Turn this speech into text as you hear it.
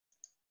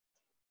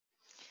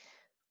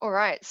All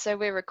right, so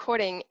we're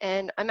recording,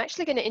 and I'm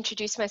actually going to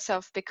introduce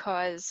myself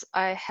because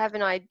I have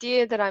an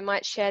idea that I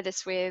might share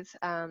this with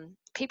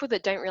people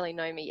that don't really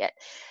know me yet.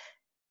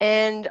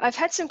 And I've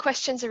had some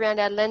questions around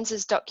our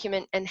lenses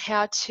document and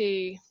how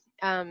to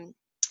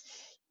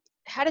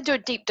do a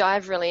deep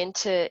dive really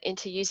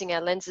into using our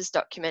lenses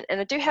document.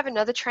 And I do have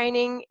another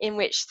training in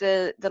which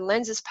the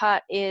lenses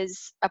part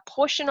is a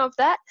portion of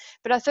that,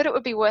 but I thought it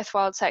would be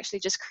worthwhile to actually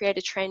just create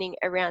a training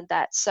around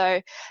that.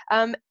 So,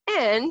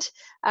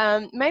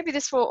 maybe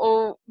this will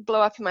all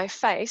blow up in my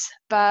face,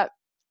 but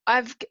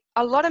a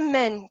lot of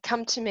men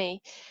come to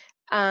me,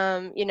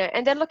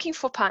 and they're looking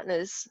for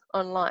partners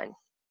online.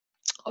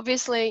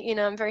 Obviously,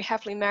 I'm very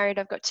happily married.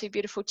 I've got two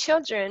beautiful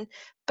children,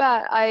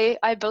 but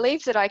I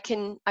believe that I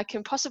can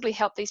possibly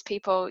help these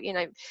people,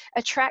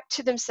 attract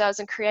to themselves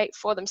and create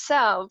for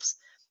themselves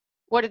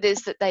what it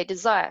is that they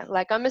desire.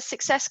 Like, I'm a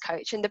success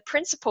coach, and the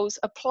principles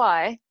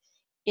apply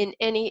in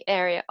any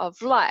area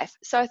of life.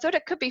 So I thought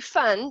it could be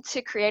fun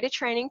to create a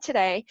training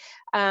today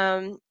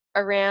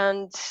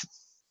around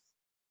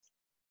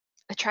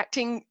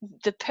attracting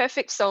the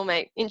perfect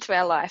soulmate into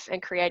our life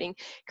and creating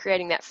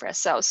that for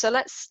ourselves. So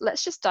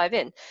let's just dive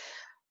in.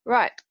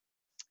 Right.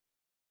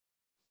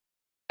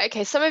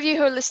 Okay, some of you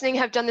who are listening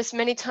have done this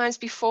many times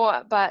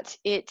before, but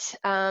it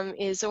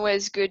is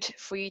always good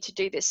for you to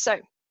do this. So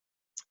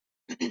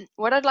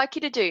what I'd like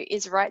you to do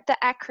is write the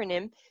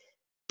acronym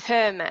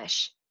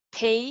PERMASH,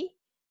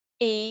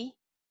 PERMASH.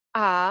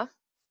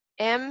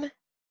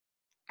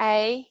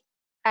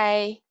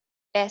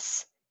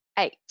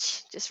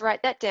 Just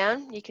write that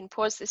down. You can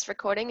pause this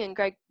recording and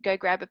go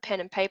grab a pen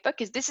and paper,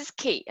 because this is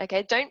key,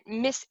 okay? Don't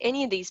miss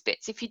any of these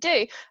bits. If you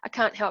do, I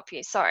can't help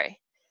you, sorry.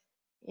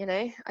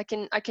 I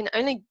can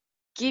only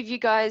give you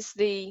guys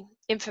the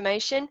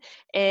information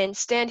and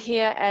stand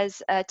here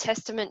as a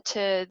testament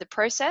to the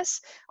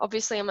process.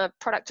 Obviously, I'm a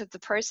product of the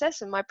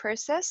process and my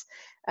process.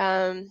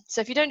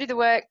 So if you don't do the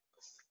work,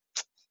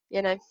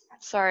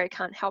 sorry, I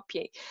can't help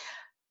you.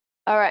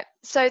 All right,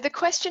 so the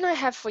question I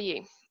have for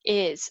you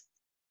is,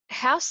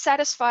 how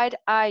satisfied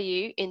are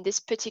you in this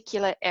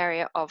particular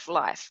area of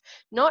life?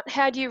 Not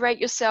how do you rate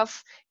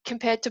yourself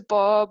compared to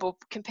Bob or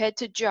compared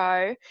to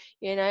Joe.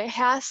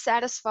 How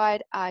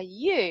satisfied are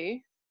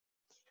you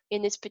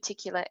in this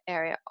particular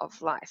area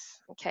of life?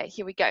 Okay,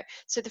 here we go.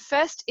 So the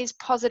first is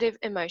positive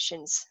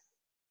emotions.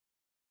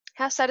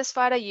 How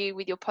satisfied are you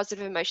with your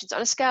positive emotions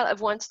on a scale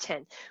of 1 to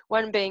 10?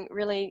 1 being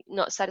really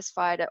not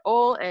satisfied at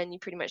all and you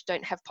pretty much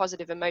don't have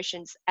positive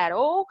emotions at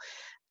all.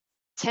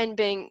 10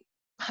 being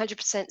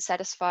 100%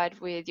 satisfied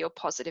with your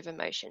positive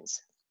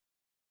emotions.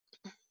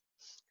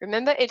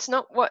 Remember, it's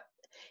not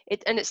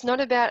it's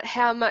not about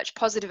how much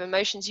positive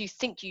emotions you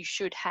think you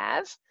should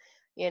have.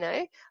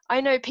 I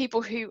know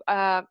people who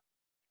are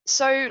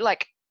so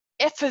like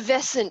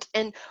effervescent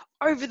and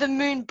over the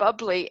moon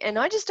bubbly, and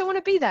I just don't want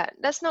to be that.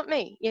 That's not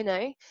me.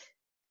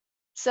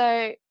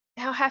 So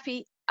how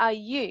happy are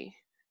you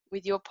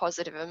with your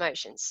positive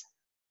emotions?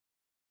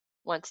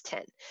 1 to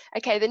 10.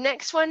 Okay, the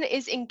next one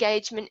is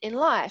engagement in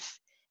life.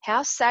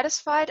 How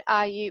satisfied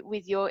are you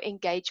with your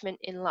engagement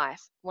in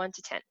life? 1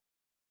 to 10.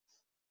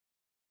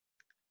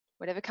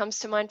 Whatever comes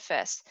to mind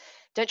first.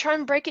 Don't try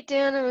and break it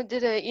down or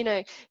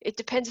it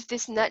depends if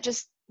this and that.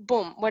 Just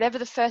boom, whatever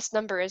the first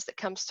number is that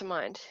comes to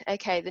mind.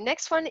 Okay, the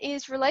next one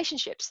is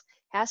relationships.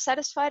 How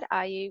satisfied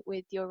are you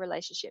with your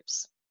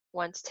relationships?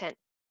 1 to 10.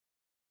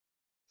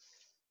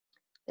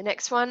 The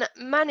next one,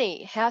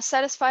 money. How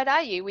satisfied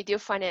are you with your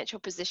financial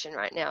position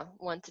right now?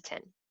 1 to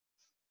 10.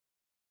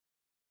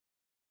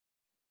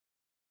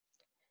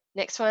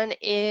 Next one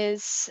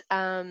is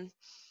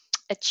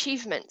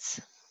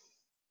achievements.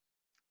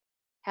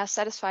 How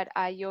satisfied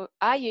are you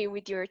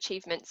with your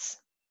achievements?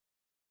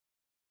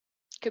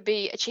 Could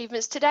be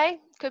achievements today,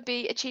 could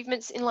be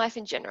achievements in life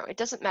in general. It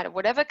doesn't matter.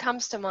 Whatever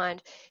comes to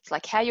mind, it's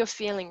like how you're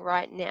feeling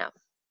right now.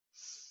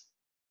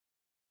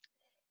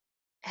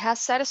 How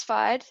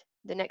satisfied,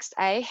 the next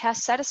A, how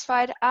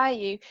satisfied are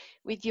you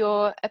with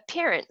your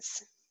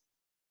appearance?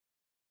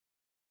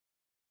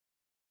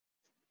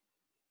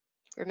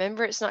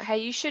 Remember, it's not how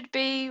you should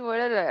be,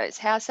 it's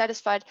how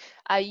satisfied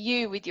are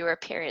you with your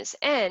appearance.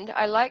 And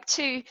I like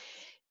to,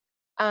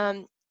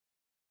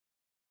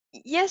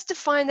 yes,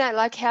 define that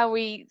like how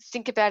we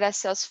think about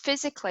ourselves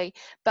physically,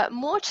 but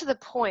more to the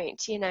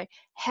point,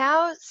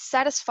 how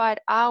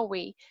satisfied are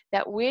we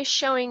that we're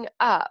showing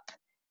up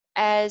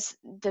as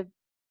the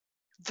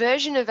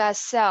version of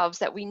ourselves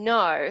that we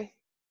know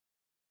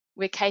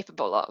we're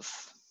capable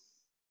of?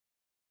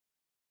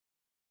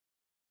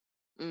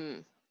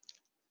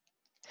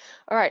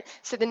 All right,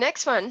 so the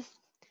next one,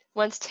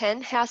 1 to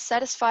 10, how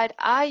satisfied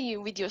are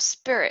you with your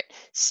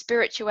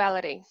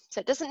spirituality? So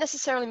it doesn't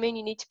necessarily mean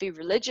you need to be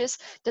religious,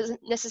 doesn't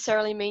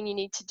necessarily mean you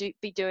need to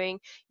be doing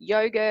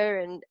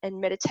yoga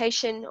and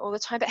meditation all the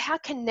time, but how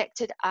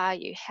connected are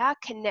you? How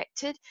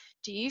connected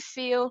do you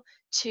feel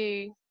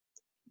to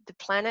the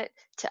planet,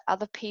 to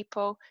other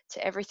people,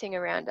 to everything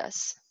around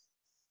us,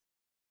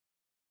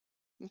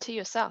 and to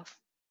yourself?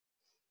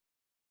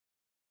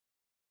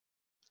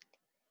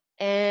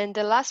 And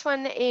the last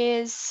one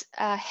is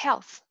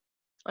health.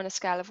 On a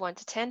scale of 1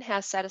 to 10, how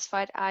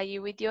satisfied are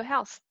you with your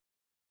health?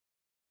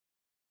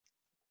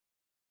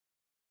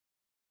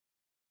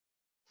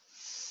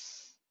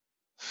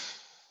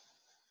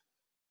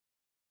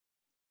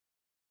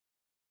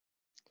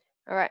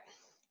 All right.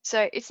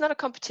 So it's not a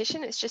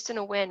competition, it's just an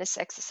awareness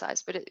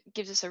exercise, but it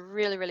gives us a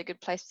really, really good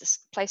place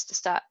to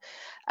start.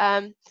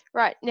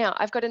 Right, now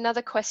I've got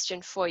another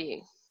question for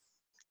you.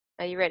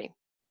 Are you ready?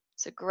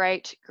 It's a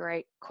great,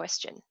 great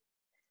question.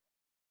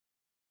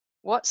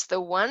 What's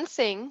the one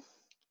thing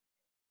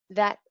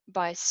that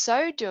by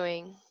so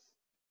doing,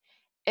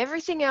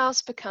 everything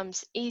else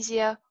becomes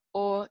easier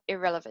or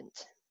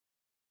irrelevant?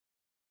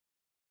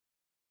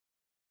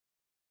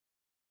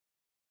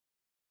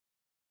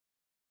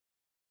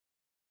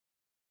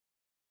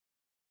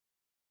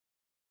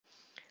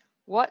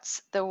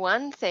 What's the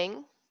one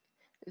thing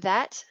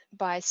that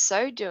by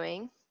so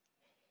doing,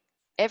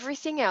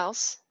 everything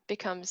else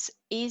becomes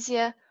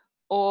easier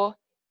or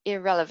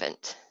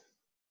irrelevant?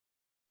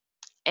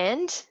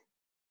 And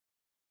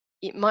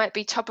it might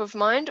be top of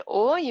mind,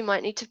 or you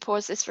might need to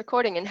pause this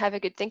recording and have a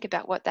good think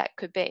about what that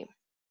could be.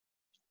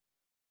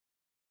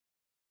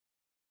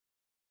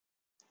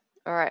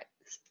 All right,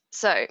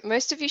 so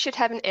most of you should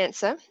have an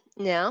answer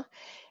now.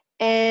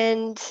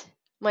 And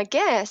my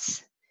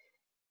guess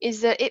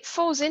is that it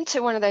falls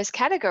into one of those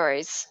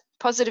categories: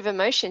 positive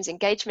emotions,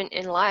 engagement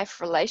in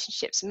life,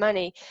 relationships,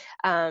 money,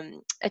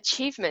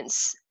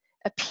 achievements,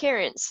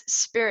 appearance,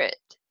 spirit,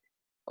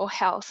 or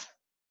health.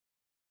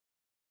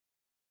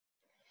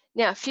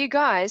 Now, for you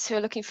guys who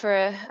are looking for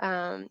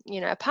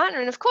a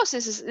partner, and of course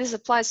this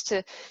applies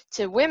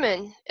to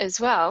women as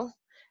well.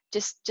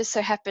 Just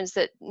so happens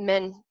that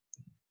men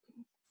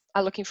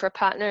are looking for a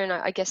partner, and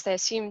I guess they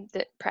assume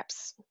that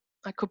perhaps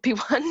I could be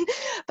one.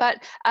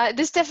 But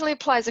this definitely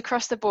applies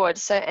across the board.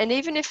 So, and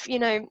even if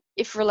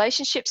if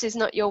relationships is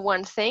not your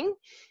one thing,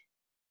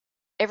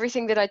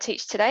 everything that I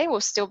teach today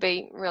will still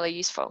be really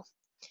useful.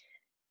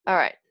 All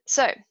right.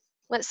 So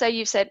let's say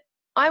you've said,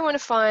 I want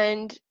to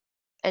find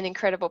an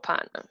incredible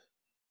partner.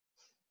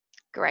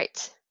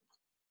 Great.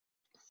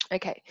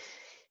 Okay,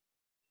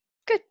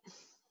 good.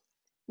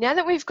 Now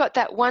that we've got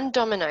that one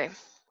domino,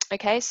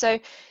 okay, so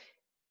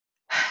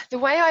the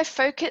way I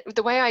focus,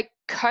 the way I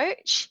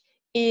coach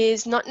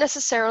is not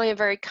necessarily a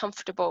very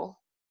comfortable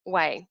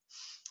way.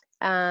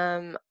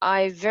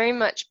 I very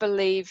much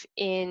believe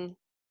in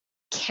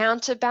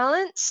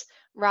counterbalance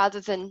rather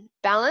than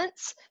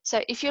balance.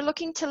 So if you're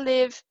looking to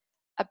live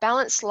a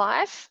balanced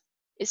life,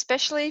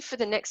 especially for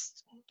the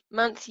next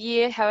month,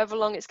 year, however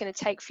long it's going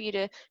to take for you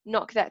to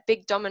knock that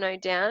big domino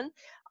down,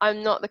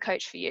 I'm not the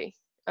coach for you.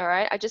 All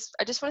right, I just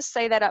want to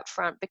say that up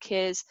front,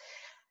 because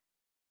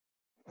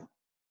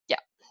yeah,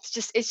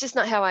 it's just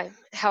not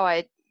how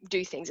I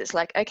do things. It's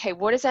like, okay,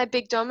 what is that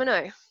big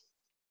domino?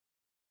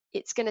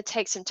 It's going to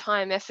take some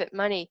time, effort,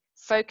 money,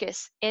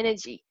 focus,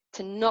 energy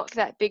to knock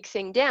that big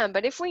thing down.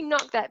 But if we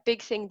knock that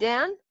big thing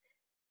down,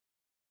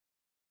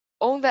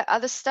 all that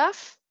other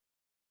stuff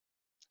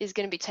is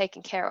going to be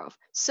taken care of.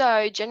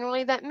 So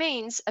generally that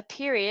means a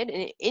period,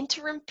 an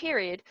interim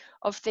period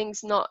of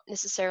things not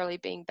necessarily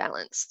being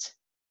balanced.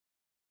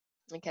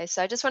 Okay,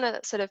 so I just want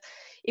to sort of,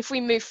 if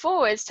we move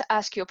forwards, to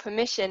ask your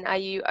permission, are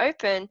you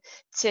open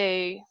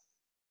to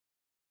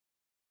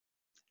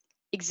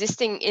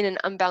existing in an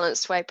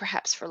unbalanced way,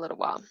 perhaps for a little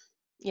while,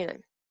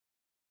 And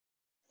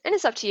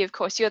it's up to you, of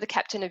course. You're the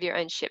captain of your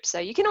own ship, so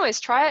you can always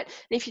try it.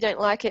 And if you don't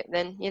like it,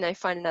 then,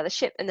 find another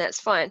ship, and that's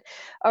fine.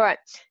 All right,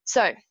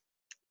 so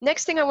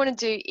next thing I want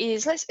to do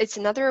is, it's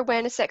another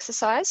awareness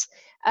exercise.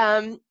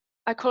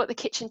 I call it the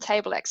kitchen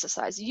table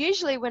exercise.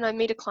 Usually when I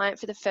meet a client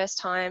for the first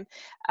time,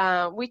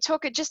 we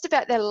talk just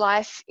about their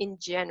life in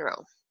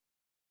general.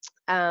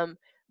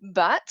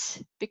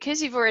 But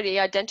because you've already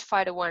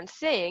identified a one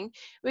thing,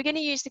 we're going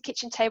to use the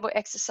kitchen table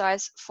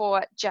exercise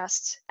for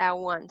just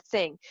our one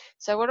thing.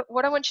 So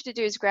what I want you to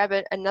do is grab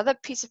another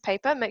piece of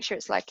paper, make sure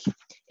it's like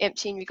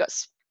empty and you've got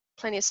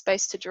plenty of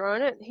space to draw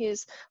on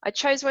it. I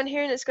chose one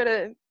here, and it's got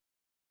a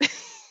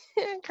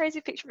crazy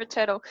picture of a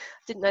turtle.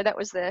 Didn't know that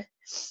was there.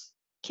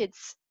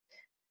 Kids.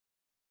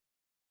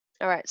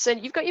 All right, so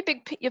you've got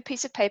your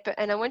piece of paper,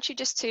 and I want you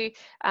just to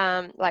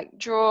like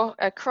draw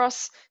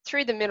across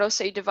through the middle,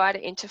 so you divide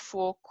it into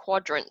 4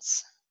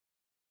 quadrants.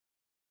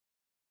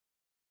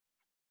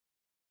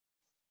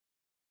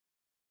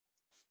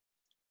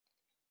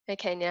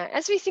 Okay, now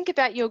as we think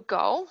about your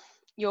goal,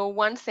 your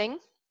one thing,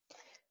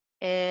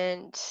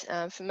 and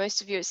for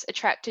most of you it's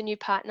attract a new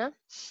partner,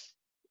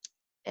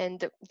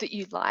 and that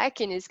you like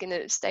and is going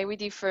to stay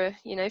with you for,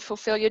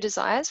 fulfill your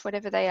desires,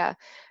 whatever they are.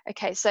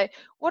 Okay, so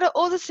what are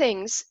all the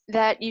things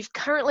that you've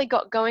currently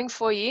got going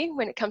for you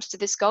when it comes to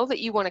this goal that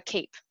you want to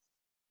keep?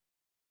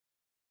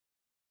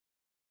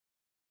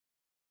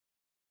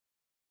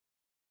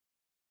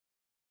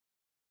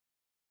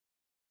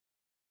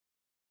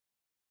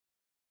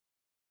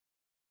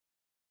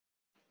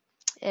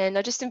 And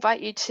I just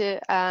invite you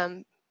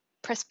to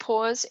press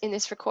pause in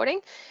this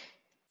recording,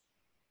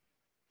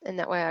 and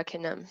that way I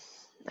can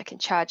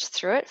charge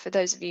through it for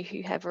those of you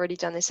who have already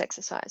done this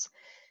exercise.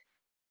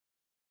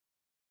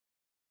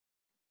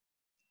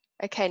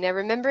 Okay, now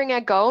remembering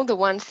our goal, the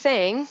one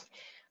thing,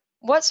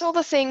 what's all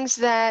the things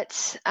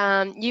that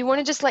you want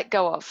to just let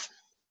go of?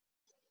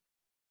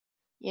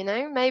 You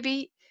know,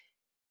 maybe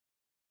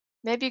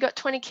you got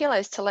 20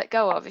 kilos to let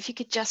go of. If you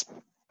could just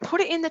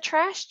put it in the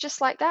trash just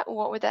like that,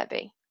 what would that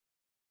be?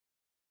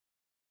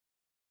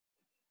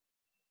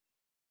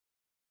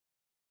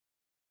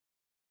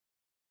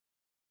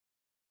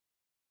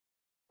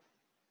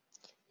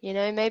 You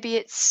know, maybe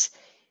it's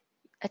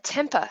a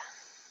temper.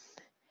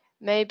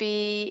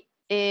 Maybe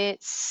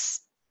it's,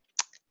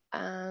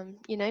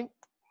 you know,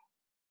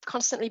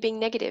 constantly being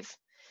negative,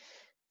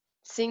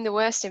 seeing the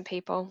worst in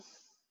people.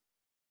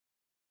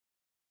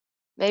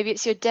 Maybe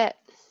it's your debt.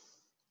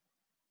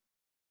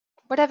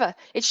 Whatever.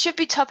 It should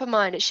be top of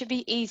mind. It should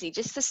be easy.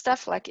 Just the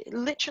stuff like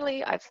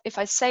literally, if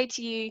I say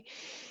to you,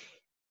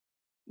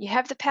 you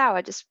have the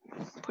power, just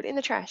put it in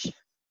the trash.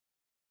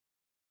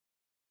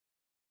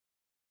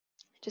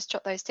 Just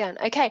jot those down.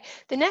 Okay,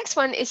 the next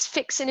one is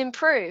fix and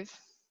improve.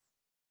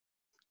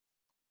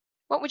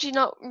 What would you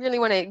not really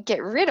want to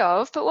get rid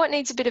of, but what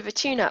needs a bit of a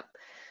tune-up?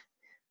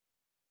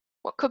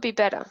 What could be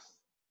better?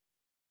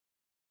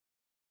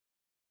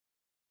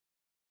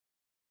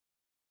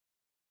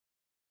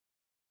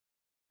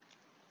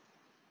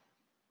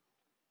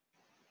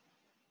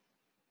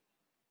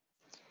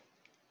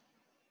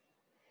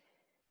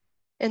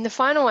 And the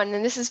final one,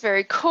 and this is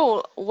very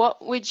cool,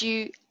 what would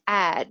you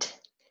add?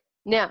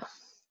 Now,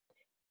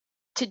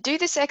 to do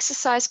this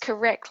exercise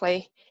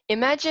correctly,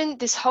 imagine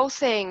this whole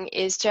thing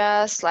is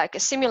just like a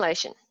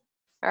simulation,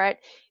 all right?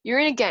 You're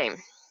in a game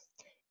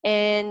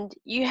and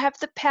you have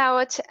the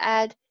power to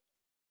add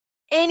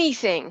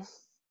anything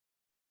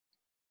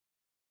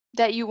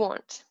that you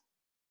want.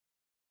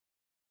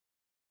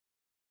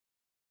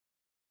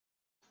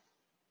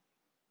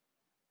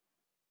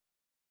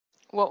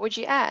 What would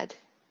you add?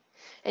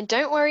 And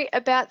don't worry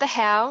about the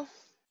how,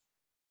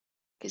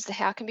 because the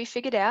how can be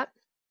figured out.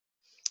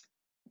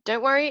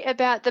 Don't worry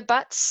about the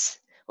buts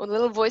or the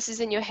little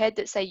voices in your head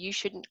that say you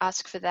shouldn't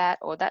ask for that,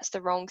 or that's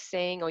the wrong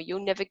thing, or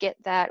you'll never get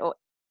that, or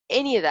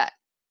any of that.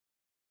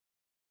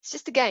 It's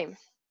just a game.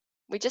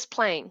 We're just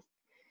playing.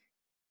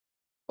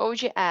 What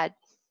would you add?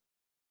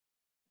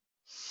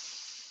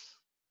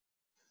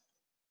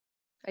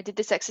 I did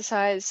this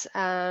exercise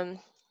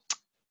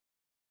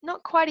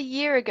not quite a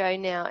year ago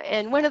now,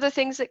 and one of the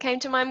things that came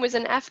to mind was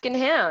an Afghan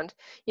hound,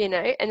 you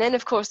know, and then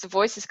of course the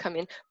voices come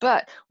in.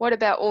 But what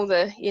about all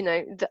the, you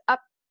know,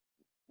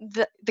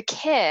 the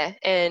care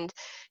and,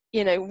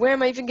 you know, where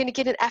am I even going to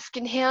get an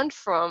Afghan hound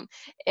from?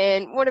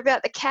 And what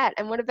about the cat?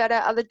 And what about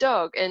our other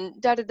dog?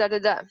 And da da da da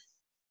da.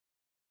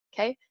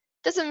 Okay,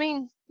 doesn't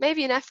mean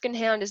maybe an Afghan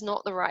hound is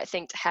not the right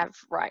thing to have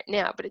right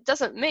now, but it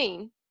doesn't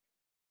mean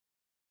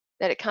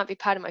that it can't be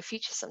part of my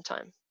future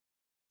sometime.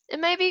 And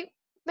maybe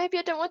I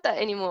don't want that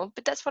anymore,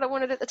 but that's what I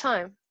wanted at the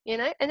time, you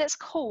know, and that's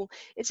cool.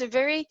 It's a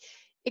very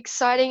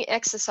exciting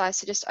exercise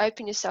to just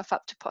open yourself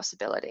up to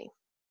possibility.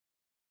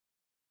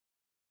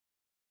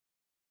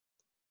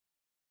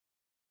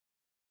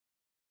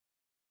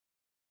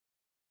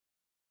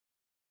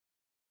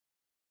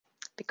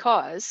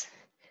 Because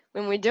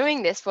when we're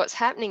doing this, what's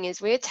happening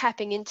is we're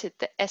tapping into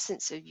the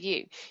essence of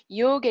you.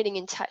 You're getting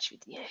in touch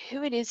with, you know,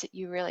 who it is that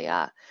you really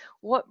are.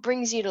 What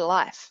brings you to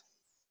life?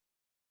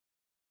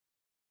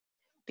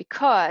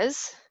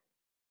 Because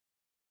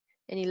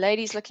any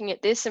ladies looking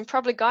at this, and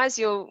probably guys,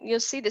 you'll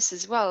see this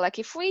as well. Like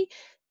if we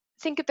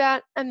think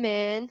about a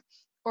man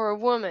or a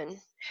woman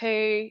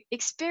who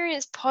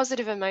experience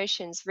positive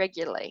emotions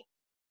regularly,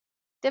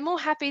 they're more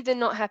happy than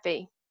not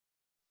happy.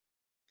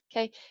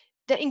 Okay,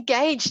 they're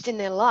engaged in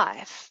their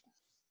life.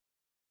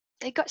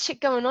 They got shit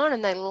going on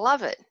and they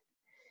love it.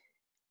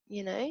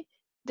 You know,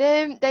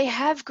 they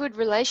have good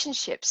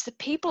relationships. The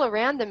people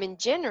around them in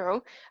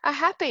general are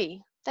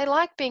happy. They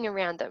like being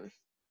around them.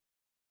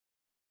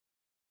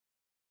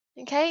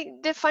 Okay,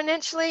 they're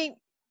financially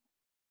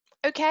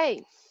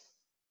okay.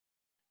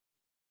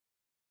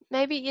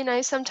 Maybe, you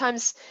know,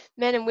 sometimes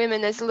men and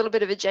women, there's a little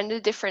bit of a gender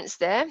difference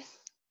there.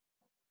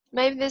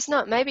 Maybe there's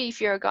not. Maybe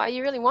if you're a guy,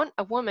 you really want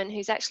a woman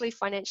who's actually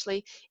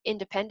financially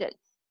independent.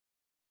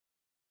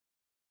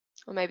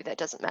 Or maybe that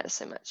doesn't matter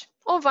so much.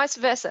 Or vice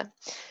versa.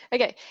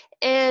 Okay,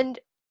 and,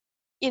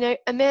 you know,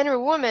 a man or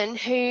a woman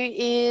who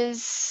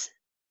is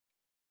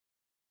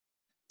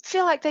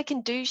feel like they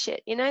can do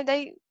shit, you know,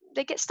 they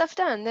get stuff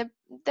done.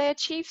 They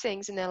achieve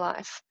things in their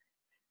life.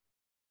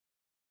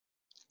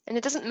 And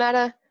it doesn't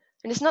matter,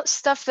 and it's not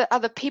stuff that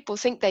other people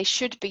think they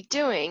should be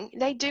doing.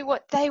 They do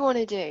what they want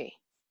to do.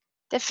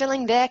 They're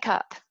filling their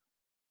cup.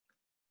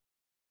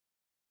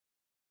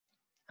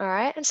 All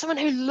right? And someone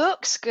who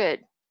looks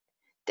good.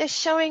 They're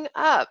showing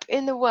up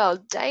in the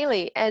world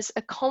daily as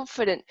a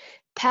confident,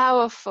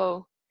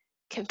 powerful,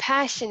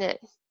 compassionate,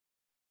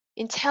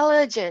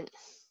 intelligent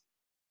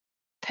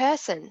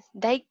person.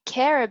 They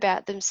care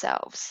about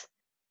themselves.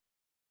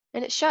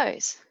 And it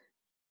shows.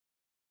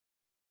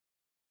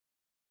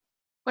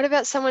 What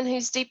about someone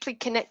who's deeply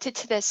connected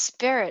to their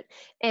spirit?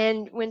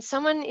 And when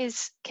someone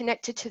is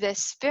connected to their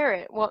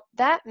spirit, what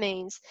that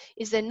means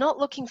is they're not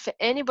looking for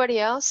anybody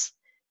else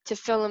to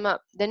fill them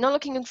up. They're not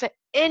looking for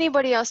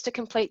anybody else to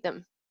complete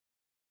them,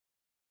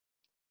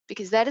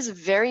 because that is a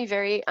very,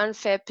 very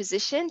unfair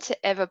position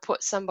to ever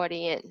put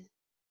somebody in.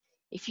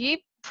 If you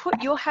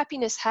put your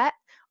happiness hat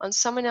on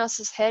someone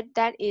else's head,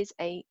 that is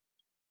a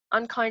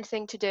unkind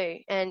thing to do,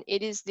 and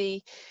it is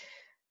the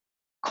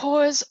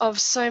cause of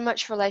so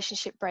much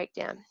relationship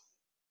breakdown.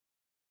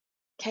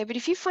 Okay, but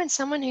if you find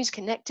someone who's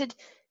connected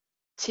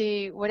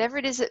to whatever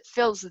it is that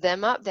fills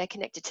them up, they're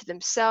connected to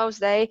themselves,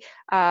 they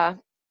are,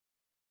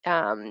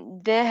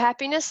 their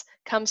happiness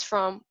comes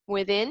from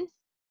within.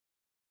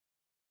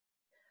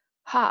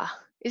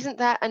 Isn't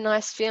that a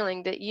nice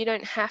feeling that you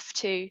don't have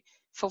to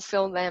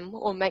fulfill them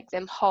or make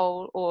them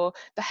whole or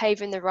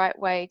behave in the right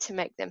way to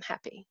make them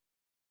happy?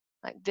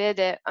 Like, they're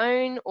their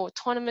own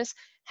autonomous,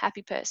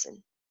 happy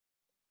person.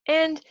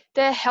 And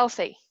they're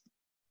healthy.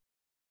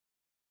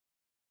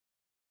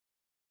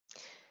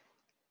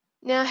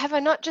 Now, have I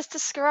not just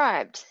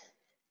described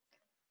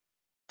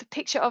the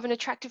picture of an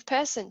attractive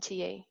person to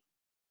you?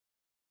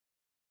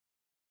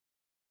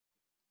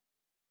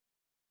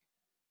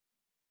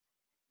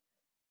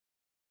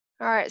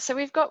 All right, so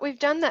we've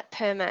done that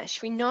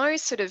PERMASH. We know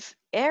sort of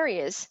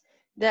areas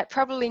that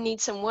probably need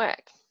some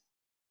work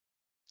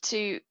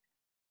to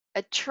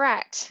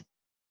attract,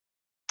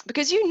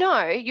 because you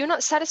know you're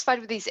not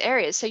satisfied with these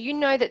areas, so you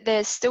know that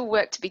there's still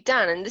work to be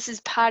done, and this is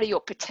part of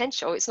your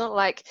potential. It's not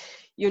like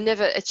you'll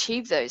never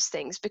achieve those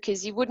things,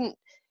 because you wouldn't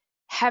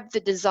have the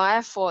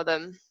desire for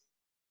them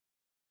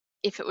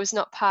if it was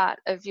not part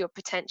of your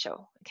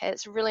potential. Okay,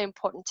 it's really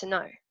important to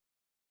know.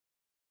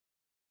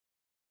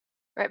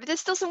 Right, but there's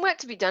still some work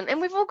to be done, and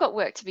we've all got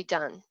work to be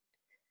done.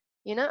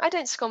 You know, I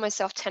don't score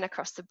myself 10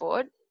 across the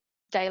board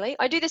daily.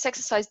 I do this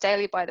exercise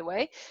daily, by the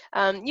way.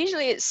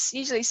 It's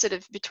usually sort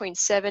of between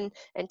 7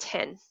 and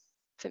 10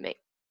 for me,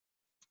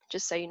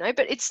 just so you know,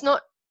 but it's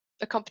not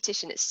a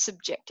competition, it's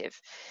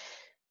subjective.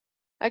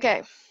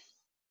 Okay,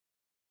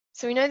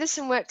 so we know there's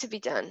some work to be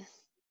done,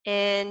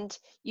 and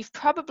you've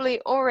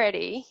probably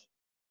already,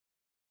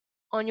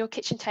 on your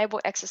kitchen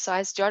table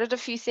exercise, jotted a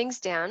few things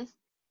down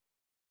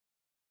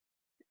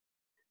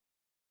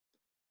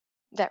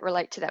that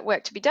relate to that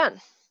work to be done.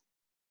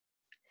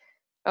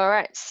 All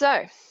right,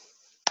 so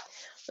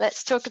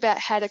let's talk about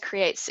how to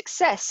create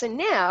success. So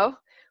now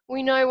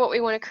we know what we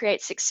want to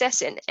create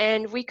success in,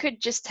 and we could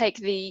just take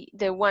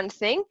the one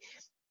thing.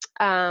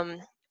 I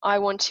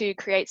want to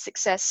create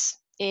success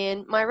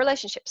in my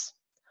relationships.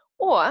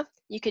 Or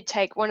you could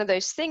take one of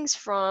those things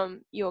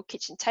from your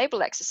kitchen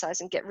table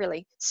exercise and get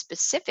really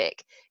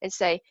specific and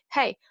say,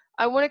 hey,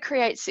 I want to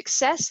create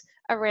success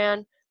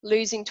around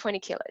losing 20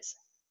 kilos.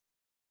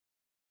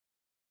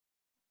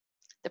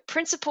 The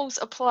principles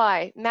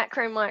apply,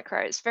 macro,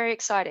 micro. It's very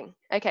exciting.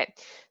 Okay,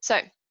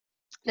 so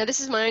now this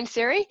is my own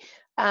theory,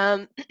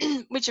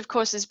 which of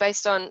course is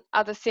based on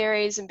other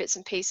theories and bits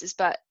and pieces,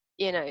 but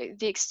you know,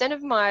 the extent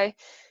of my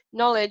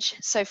knowledge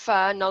so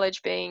far,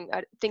 knowledge being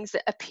things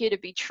that appear to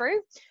be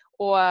true,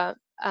 or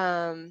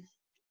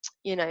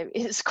you know,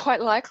 it's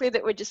quite likely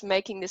that we're just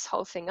making this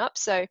whole thing up.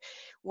 So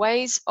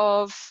ways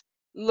of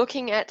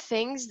looking at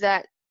things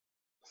that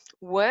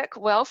work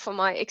well for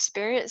my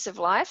experience of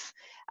life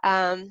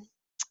are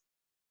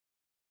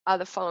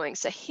the following.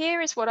 So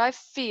here is what I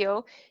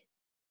feel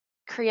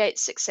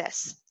creates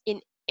success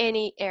in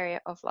any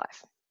area of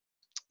life.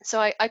 So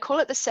I call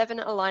it the 7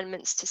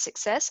 alignments to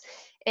success.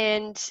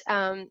 And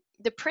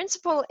the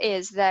principle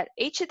is that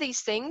each of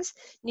these things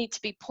need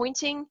to be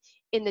pointing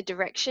in the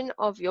direction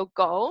of your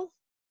goal.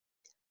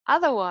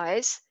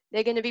 Otherwise,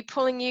 they're going to be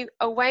pulling you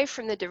away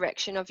from the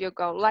direction of your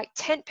goal, like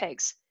tent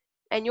pegs.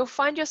 And you'll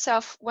find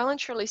yourself well and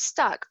truly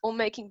stuck or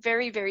making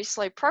very, very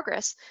slow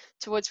progress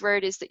towards where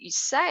it is that you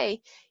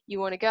say you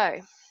want to go.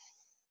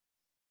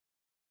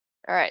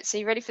 All right, so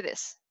you ready for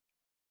this?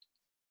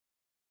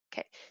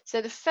 Okay,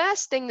 so the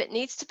first thing that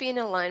needs to be in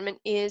alignment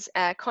is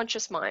our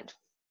conscious mind.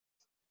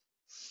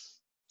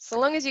 So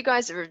long as you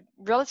guys are a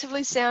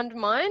relatively sound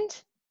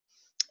mind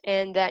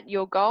and that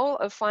your goal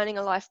of finding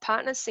a life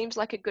partner seems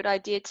like a good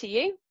idea to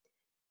you,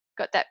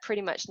 got that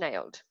pretty much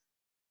nailed.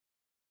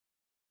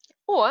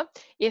 Or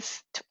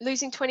if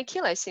losing 20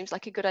 kilos seems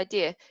like a good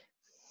idea,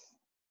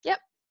 yep,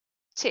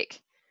 tick,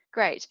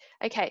 great.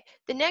 Okay,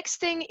 the next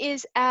thing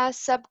is our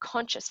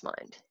subconscious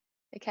mind.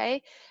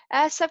 Okay,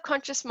 our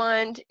subconscious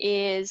mind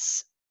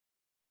is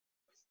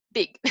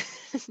big,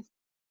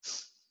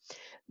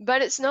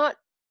 but it's not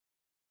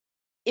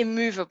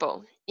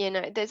immovable. You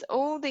know, there's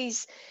all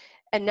these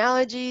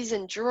analogies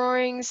and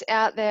drawings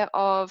out there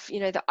of, you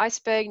know, the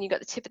iceberg, and you've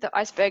got the tip of the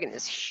iceberg and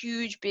this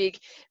huge big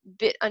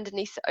bit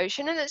underneath the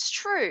ocean, and it's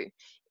true,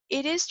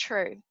 it is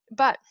true,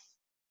 but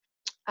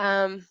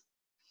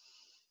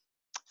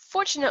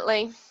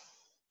fortunately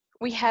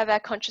we have our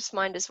conscious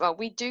mind as well.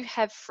 We do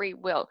have free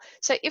will.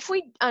 So if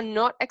we are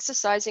not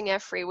exercising our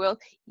free will,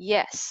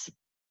 yes,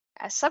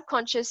 our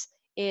subconscious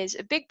is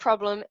a big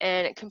problem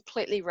and it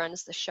completely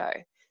runs the show.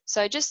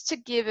 So just to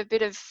give a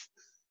bit of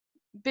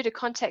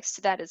context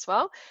to that as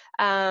well,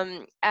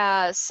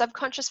 our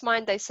subconscious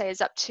mind, they say,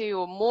 is up to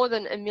or more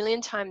than 1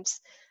 million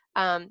times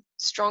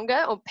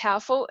stronger or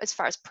powerful as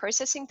far as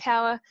processing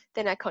power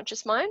than our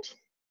conscious mind.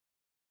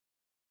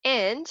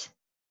 And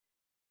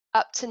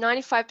up to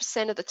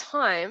 95% of the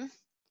time,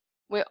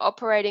 we're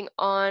operating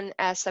on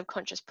our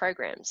subconscious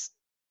programs.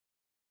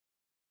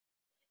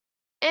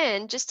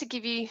 And just to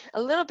give you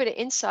a little bit of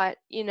insight,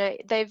 you know,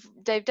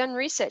 they've done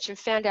research and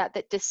found out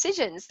that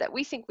decisions that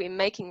we think we're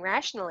making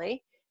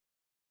rationally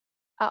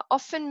are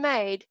often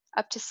made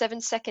up to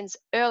 7 seconds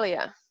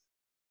earlier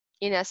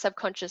in our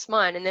subconscious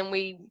mind, and then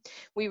we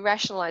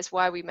rationalize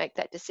why we make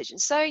that decision.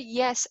 So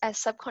yes, our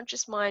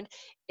subconscious mind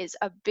is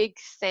a big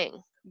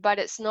thing, but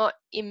it's not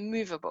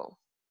immovable.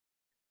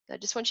 I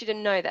just want you to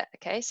know that,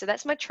 okay? So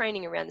that's my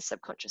training around the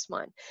subconscious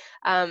mind.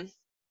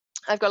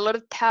 I've got a lot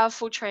of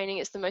powerful training.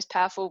 It's the most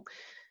powerful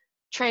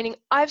training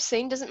I've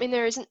seen. Doesn't mean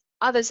there isn't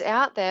others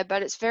out there,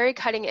 but it's very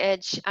cutting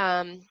edge,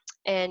 and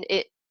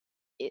it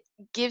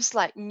gives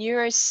like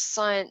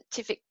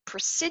neuroscientific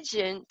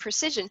precision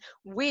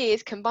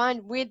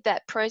combined with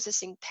that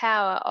processing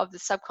power of the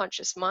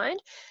subconscious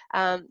mind,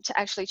 to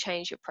actually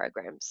change your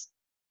programs.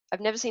 I've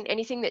never seen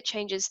anything that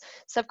changes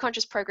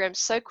subconscious programs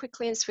so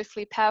quickly and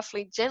swiftly,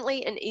 powerfully,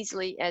 gently and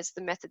easily as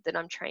the method that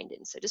I'm trained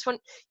in. So just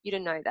want you to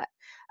know that.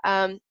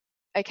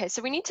 Okay,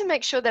 so we need to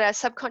make sure that our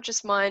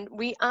subconscious mind,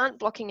 we aren't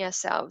blocking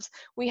ourselves.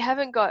 We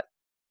haven't got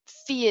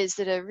fears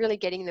that are really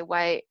getting in the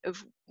way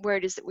of where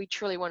it is that we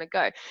truly want to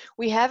go.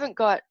 We haven't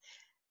got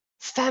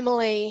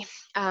family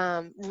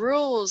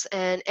rules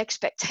and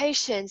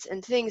expectations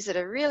and things that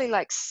are really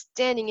like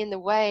standing in the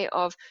way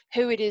of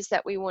who it is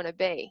that we want to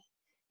be.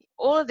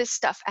 All of this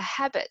stuff, our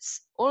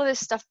habits, all of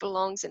this stuff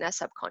belongs in our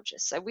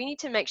subconscious. So we need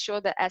to make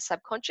sure that our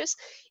subconscious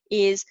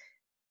is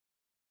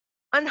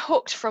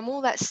unhooked from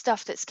all that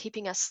stuff that's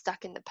keeping us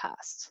stuck in the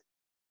past.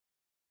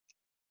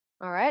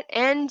 All right,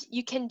 and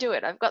you can do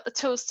it. I've got the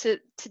tools to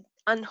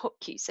unhook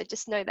you, so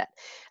just know that.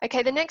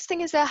 Okay, the next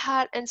thing is our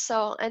heart and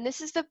soul, and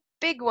this is the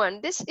big one.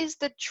 This is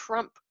the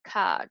trump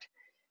card.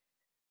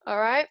 All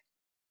right,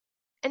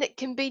 and it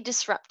can be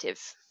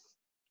disruptive.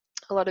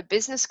 A lot of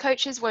business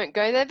coaches won't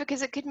go there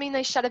because it could mean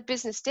they shut a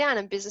business down,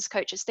 and business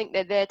coaches think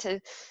they're there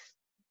to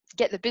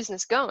get the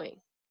business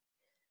going,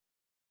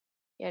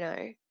 you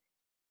know.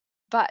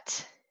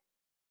 But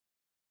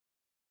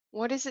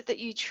what is it that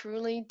you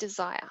truly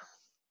desire?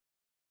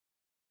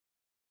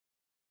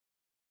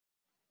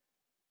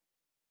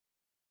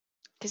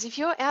 Because if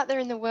you're out there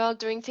in the world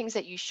doing things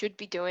that you should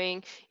be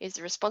doing, is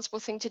the responsible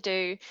thing to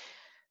do,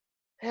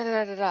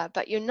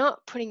 but you're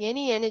not putting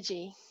any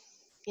energy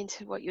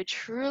into what you're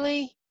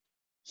truly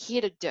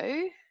here to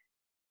do,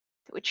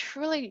 that would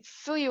truly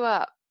fill you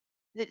up,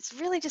 that it's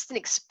really just an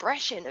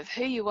expression of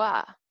who you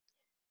are.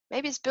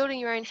 Maybe it's building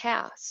your own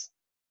house.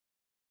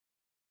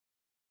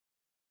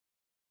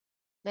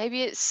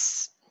 Maybe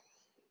it's,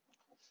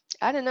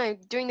 I don't know,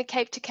 doing the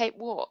Cape to Cape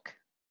walk.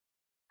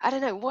 I don't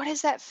know. What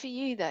is that for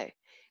you though?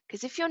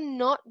 Because if you're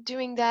not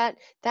doing that,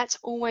 that's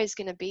always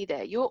going to be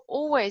there. You're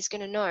always going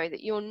to know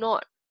that you're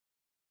not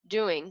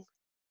doing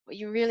what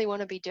you really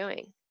want to be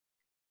doing.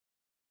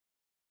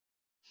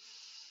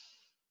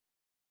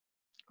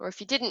 Or if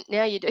you didn't,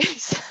 now you do.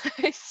 So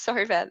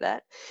sorry about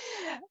that.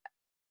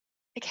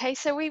 Okay,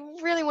 so we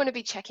really want to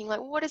be checking,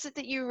 like, what is it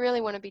that you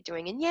really want to be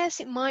doing? And yes,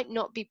 it might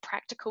not be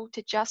practical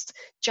to just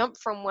jump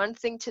from one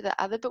thing to the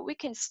other, but we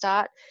can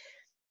start,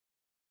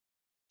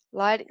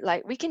 like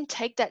we can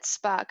take that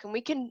spark and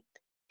we can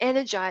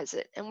energize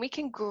it and we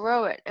can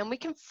grow it and we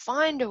can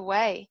find a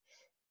way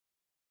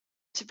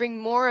to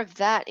bring more of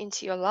that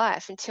into your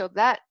life until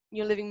that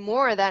you're living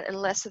more of that and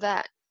less of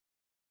that.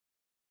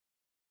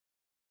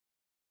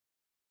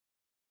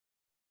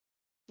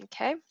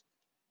 Okay,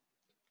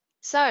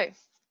 so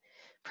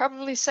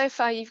probably so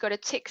far you've got a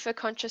tick for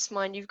conscious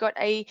mind, you've got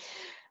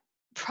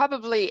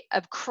probably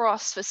a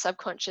cross for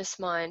subconscious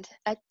mind,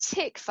 a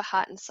tick for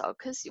heart and soul,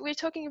 because we're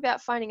talking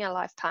about finding our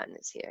life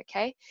partners here,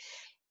 okay?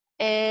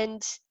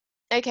 And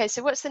okay,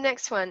 so what's the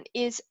next one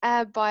is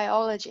our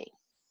biology.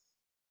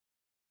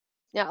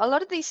 Now, a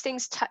lot of these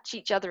things touch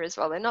each other as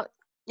well. They're not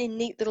in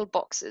neat little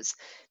boxes,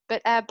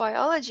 but our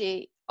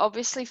biology,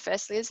 obviously,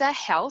 firstly, is our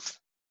health.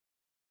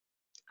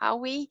 Are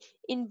we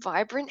in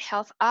vibrant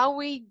health? Are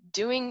we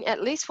doing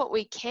at least what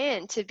we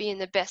can to be in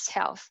the best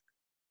health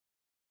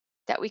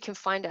that we can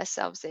find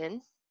ourselves in?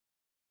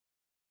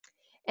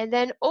 And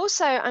then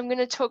also, I'm going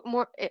to talk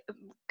more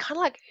kind of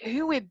like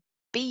who we're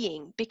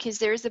being, because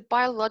there is a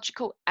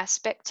biological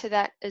aspect to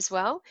that as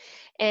well.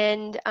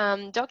 And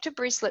Dr.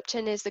 Bruce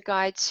Lipton is the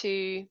guy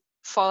to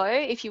follow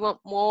if you want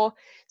more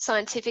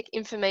scientific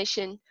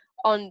information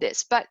on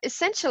this. But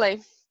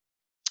essentially,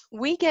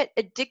 we get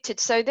addicted.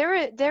 So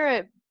there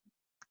are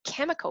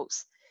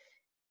chemicals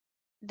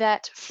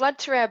that flood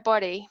through our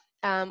body,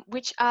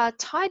 which are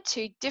tied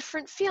to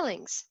different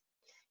feelings.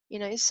 You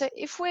know, so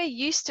if we're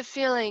used to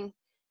feeling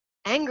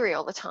angry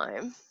all the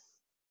time,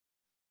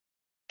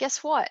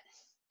 guess what?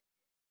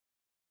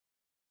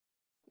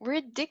 We're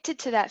addicted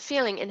to that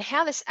feeling. And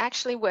how this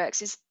actually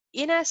works is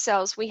in our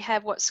cells, we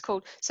have what's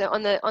called, so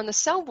on the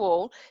cell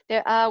wall,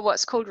 there are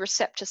what's called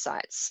receptor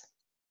sites.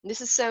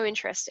 This is so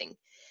interesting.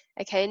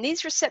 Okay, and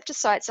these receptor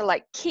sites are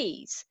like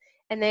keys.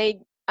 and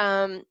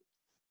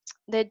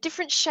they're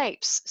different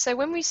shapes. So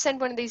when we send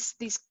one of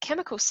these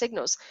chemical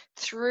signals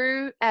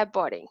through our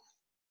body,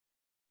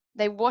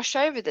 they wash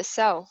over the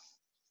cell.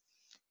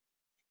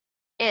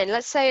 And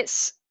let's say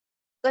it's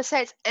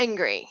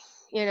angry,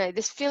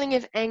 this feeling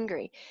of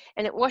angry,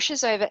 and it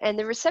washes over, and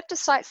the receptor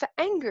site for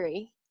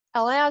angry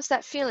allows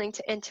that feeling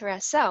to enter our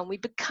cell, and we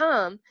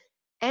become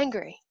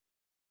angry.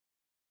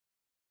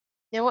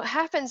 Now, what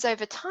happens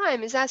over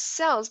time is our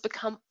cells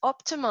become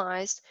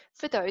optimized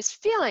for those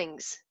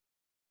feelings.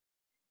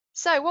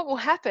 So what will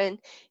happen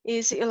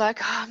is that you're like,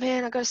 oh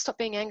man, I've got to stop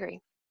being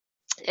angry.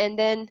 And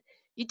then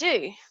you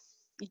do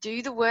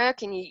the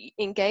work, and you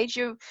engage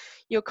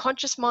your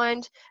conscious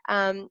mind,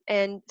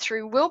 and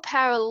through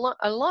willpower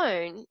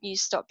alone, you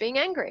stop being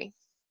angry.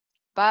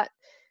 But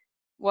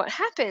what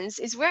happens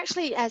is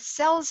our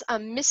cells are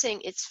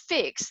missing its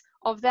fix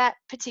of that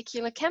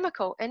particular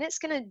chemical, and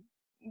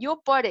your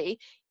body,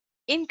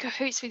 in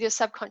cahoots with your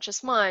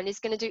subconscious mind, is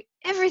going to do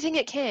everything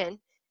it can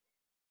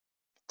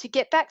to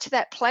get back to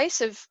that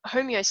place of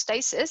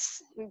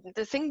homeostasis,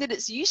 the thing that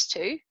it's used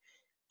to,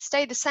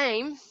 stay the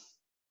same,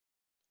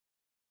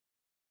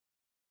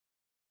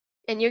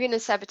 and you're going to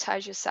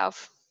sabotage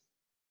yourself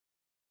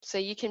so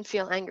you can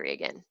feel angry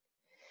again.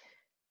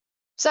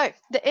 So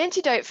the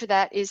antidote for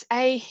that is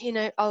a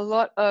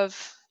lot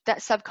of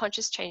that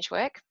subconscious change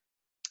work,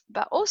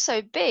 but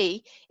also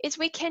B, is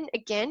we can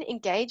again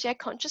engage our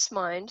conscious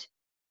mind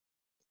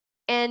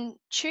and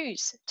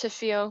choose to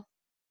feel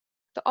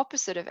the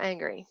opposite of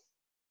angry,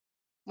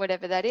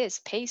 whatever that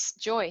is: peace,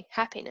 joy,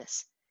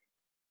 happiness.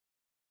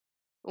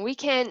 We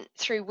can,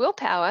 through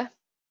willpower,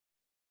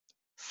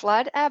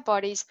 flood our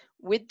bodies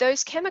with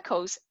those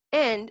chemicals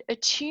and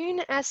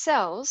attune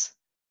ourselves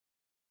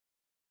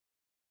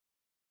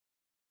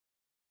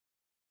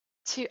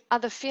to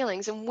other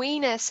feelings and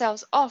wean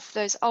ourselves off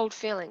those old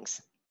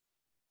feelings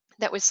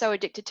that we're so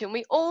addicted to. And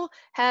we all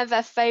have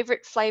our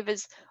favorite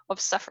flavors of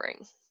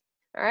suffering.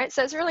 All right,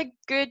 so it's really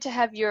good to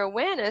have your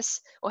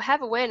awareness, or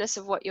have awareness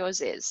of what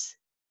yours is.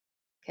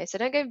 Okay, so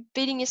don't go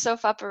beating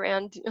yourself up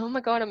around, oh my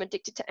God, I'm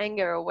addicted to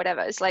anger or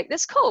whatever. It's like,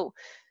 that's cool.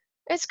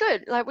 It's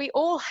good. Like, we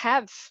all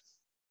have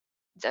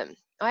them.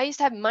 I used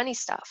to have money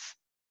stuff.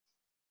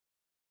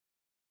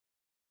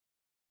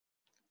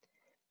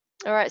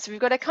 All right, so we've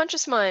got a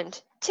conscious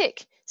mind,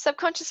 tick.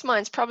 Subconscious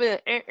mind's probably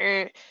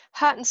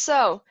heart and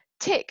soul,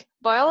 tick.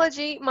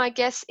 Biology, my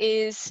guess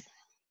is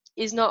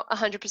not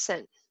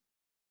 100%.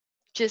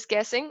 Just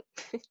guessing.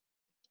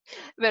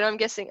 But I'm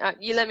guessing,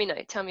 you let me know,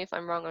 tell me if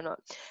I'm wrong or not.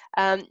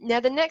 Now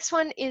the next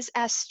one is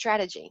our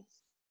strategy.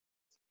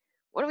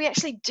 What do we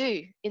actually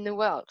do in the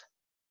world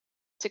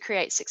to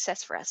create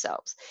success for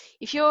ourselves?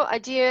 If your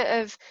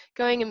idea of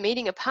going and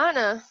meeting a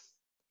partner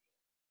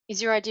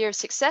is your idea of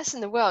success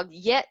in the world,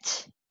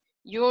 yet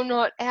you're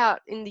not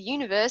out in the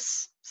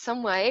universe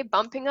some way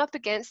bumping up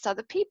against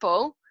other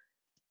people,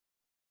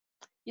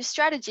 your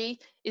strategy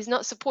is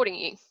not supporting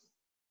you.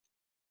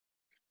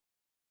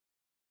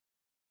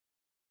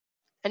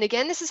 And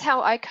again, this is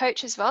how I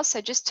coach as well. So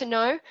just to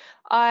know,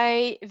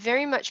 I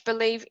very much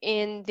believe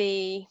in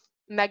the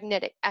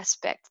magnetic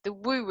aspect, the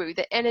woo-woo,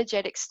 the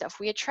energetic stuff.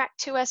 We attract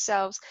to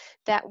ourselves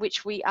that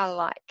which we are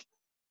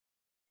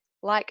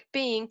like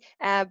being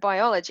our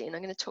biology. And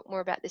I'm going to talk more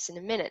about this in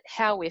a minute,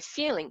 how we're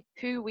feeling,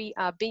 who we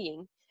are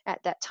being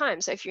at that time.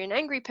 So if you're an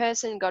angry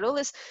person, got all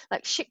this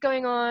like shit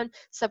going on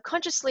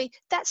subconsciously,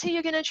 that's who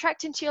you're going to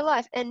attract into your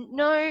life. And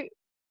no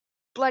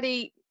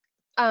bloody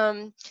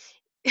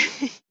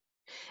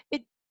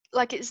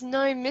it's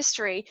no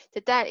mystery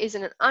that is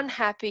an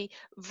unhappy,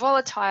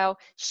 volatile,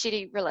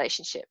 shitty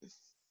relationship.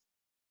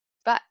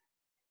 But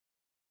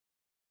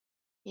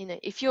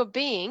if you're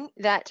being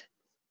that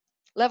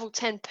level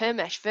 10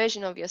 Permash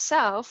version of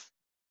yourself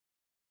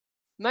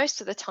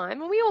most of the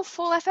time, and we all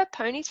fall off our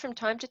ponies from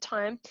time to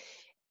time,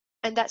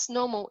 and that's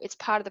normal, it's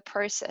part of the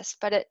process.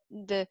 But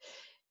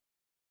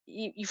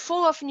you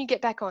fall off and you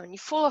get back on, you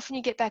fall off and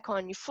you get back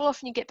on, you fall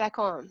off and you get back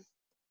on.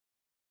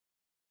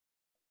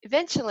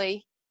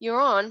 Eventually you're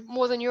on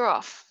more than you're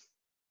off.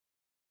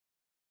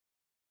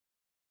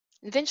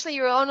 Eventually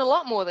you're on a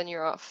lot more than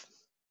you're off.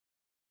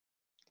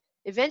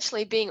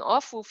 Eventually being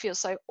off will feel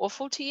so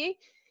awful to you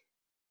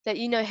that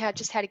you know how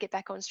to get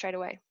back on straight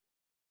away.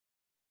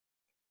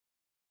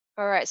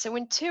 All right, so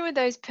when two of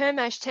those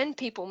Permash 10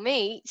 people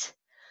meet,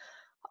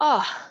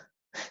 how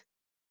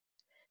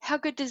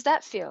good does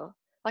that feel?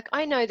 Like,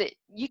 I know that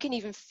you can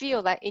even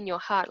feel that in your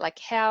heart, like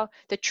how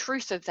the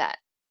truth of that,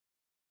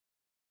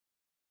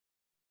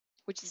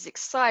 which is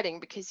exciting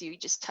because you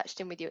just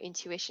touched in with your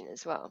intuition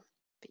as well.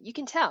 But you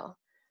can tell.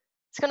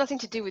 It's got nothing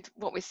to do with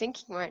what we're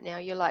thinking right now.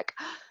 You're like,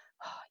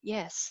 oh,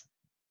 yes.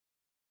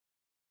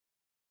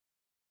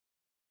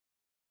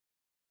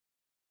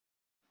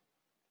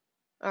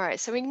 All right,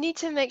 so we need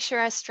to make sure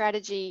our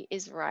strategy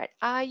is right.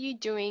 Are you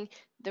doing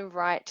the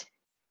right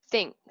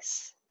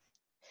things?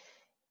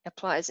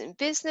 Applies in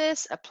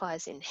business,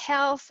 applies in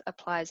health,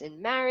 applies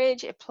in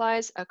marriage,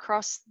 applies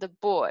across the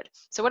board.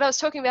 So what I was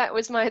talking about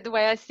was the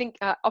way I think,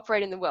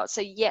 operate in the world.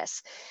 So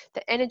yes,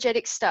 the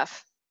energetic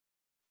stuff,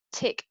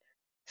 tick.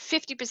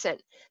 50%.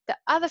 The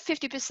other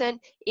 50%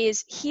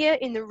 is here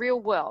in the real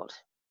world.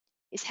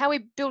 Is how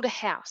we build a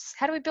house.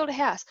 How do we build a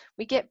house?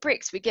 We get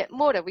bricks, we get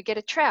mortar, we get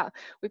a trowel.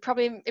 We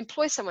probably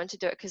employ someone to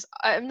do it because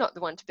I'm not the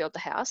one to build the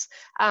house.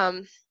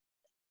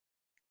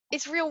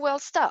 It's real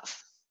world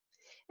stuff.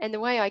 And the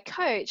way I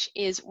coach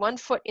is 1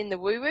 foot in the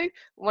woo-woo,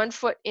 1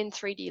 foot in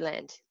 3D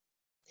land.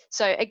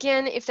 So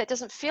again, if that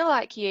doesn't feel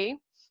like you,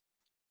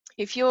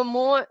 if you're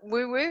more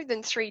woo-woo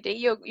than 3D,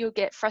 you'll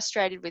get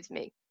frustrated with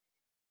me.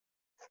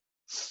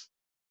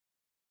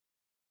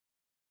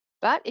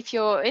 But if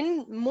you're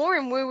more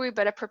in woo-woo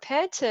but are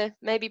prepared to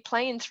maybe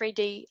play in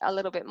 3D a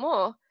little bit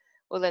more,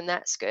 well, then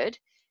that's good.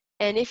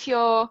 And if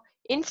you're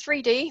in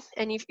 3D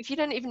and if you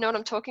don't even know what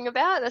I'm talking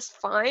about, that's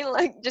fine.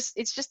 Like,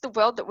 it's just the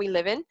world that we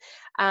live in.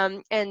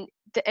 And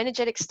the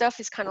energetic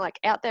stuff is kind of like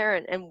out there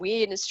and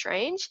weird and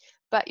strange,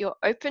 but you're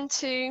open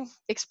to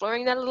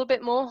exploring that a little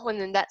bit more, well,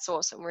 then that's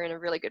awesome. We're in a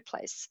really good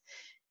place.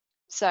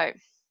 So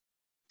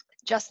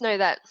just know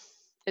that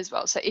as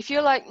well. So if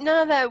you're like,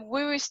 no, that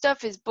woo-woo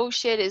stuff is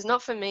bullshit, is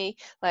not for me,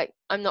 like,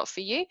 I'm not for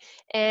you.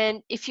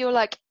 And if you're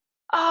like,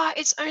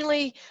 it's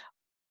only,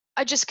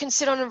 I just can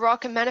sit on a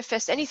rock and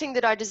manifest anything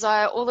that I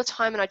desire all the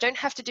time, and I don't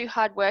have to do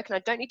hard work, and I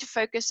don't need to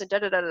focus, and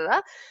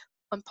da-da-da-da-da,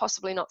 I'm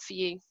possibly not for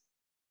you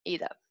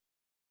either.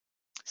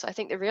 So I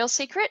think the real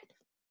secret,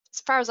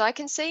 as far as I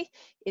can see,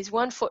 is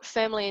 1 foot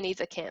firmly in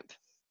either camp.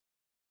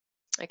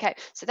 Okay,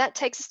 so that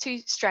takes us to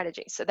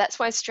strategy. So that's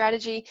why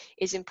strategy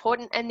is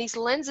important, and these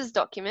lenses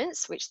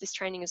documents, which this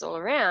training is all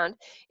around,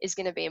 is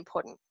going to be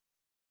important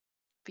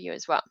for you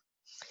as well.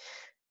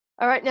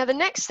 All right, now the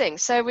next thing,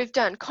 so we've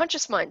done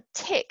conscious mind,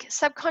 tick,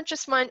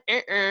 subconscious mind,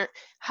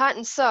 heart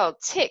and soul,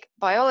 tick,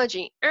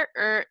 biology,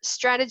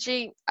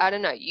 strategy, I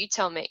don't know, you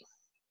tell me.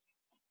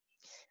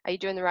 Are you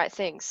doing the right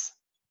things?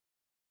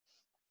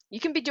 You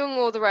can be doing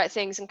all the right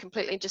things and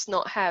completely just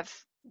not have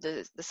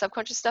the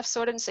subconscious stuff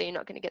sorted, and so you're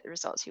not going to get the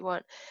results you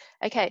want.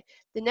 Okay,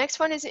 the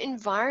next one is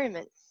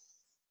environment.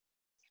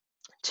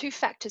 2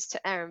 factors to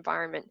our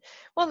environment.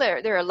 Well,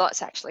 there are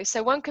lots actually.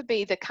 So one could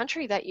be the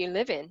country that you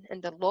live in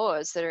and the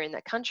laws that are in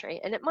that country,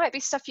 and it might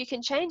be stuff you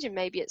can change and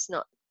maybe it's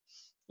not.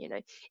 You know,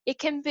 it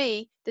can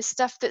be the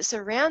stuff that's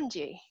around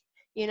you.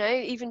 You know,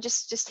 even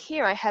just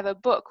here I have a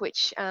book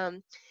which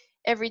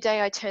every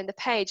day I turn the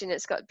page and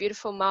it's got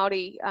beautiful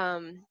Māori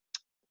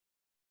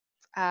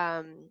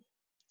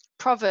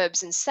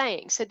proverbs and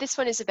sayings. So this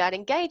one is about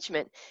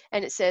engagement,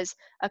 and it says,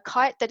 a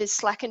kite that is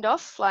slackened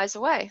off flies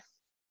away.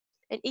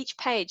 And each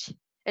page,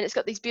 and it's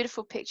got these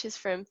beautiful pictures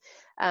from,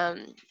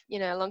 you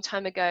know, a long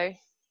time ago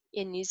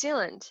in New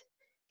Zealand.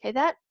 Okay,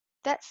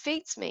 that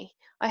feeds me.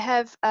 I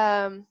have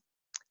a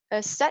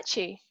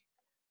statue.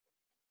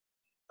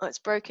 Oh, it's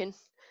broken,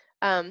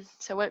 so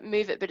I won't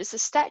move it, but it's a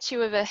statue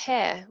of a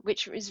hare,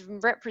 which is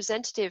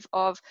representative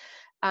of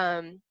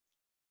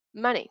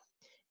money,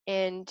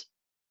 and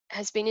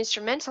has been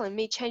instrumental in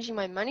me changing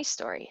my money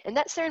story. And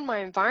that's there in my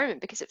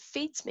environment because it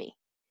feeds me.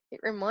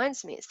 It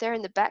reminds me. It's there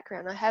in the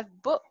background. I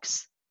have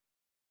books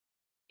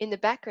in the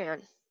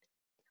background.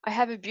 I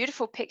have a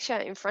beautiful picture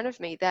in front of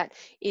me that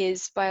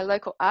is by a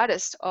local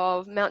artist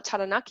of Mount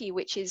Taranaki,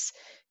 which is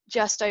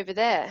just over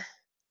there.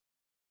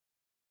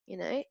 You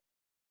know,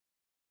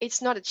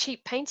 it's not a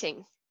cheap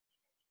painting.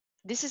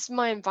 This is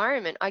my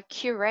environment. I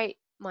curate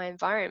my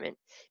environment.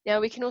 Now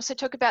we can also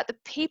talk about the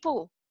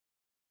people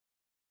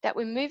that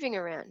we're moving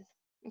around.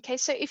 Okay,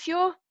 so if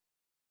you're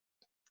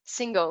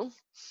single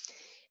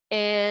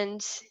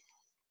and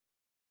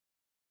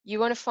you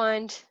want to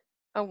find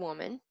a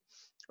woman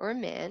or a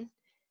man,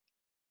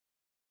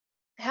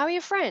 how are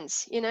your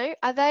friends? You know,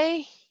 are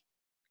they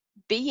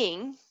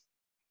being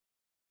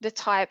the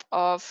type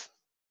of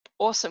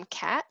awesome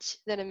catch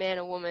that a man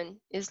or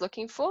woman is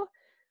looking for?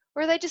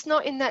 Or are they just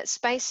not in that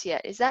space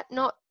yet? Is that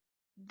not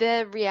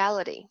their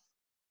reality?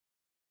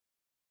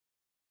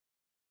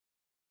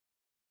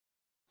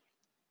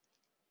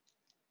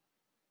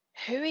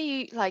 Who are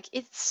you, like,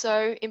 it's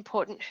so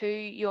important who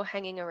you're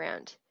hanging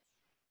around.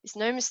 It's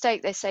no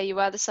mistake they say you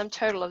are the sum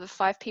total of the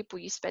 5 people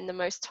you spend the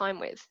most time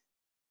with.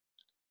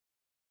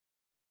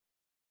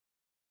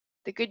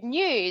 The good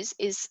news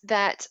is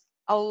that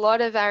a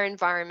lot of our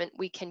environment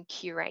we can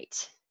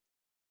curate.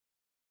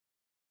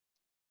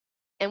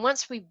 And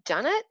once we've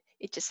done it,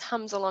 it just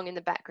hums along in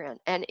the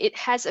background, and it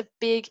has a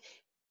big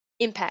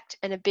impact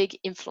and a big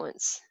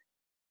influence.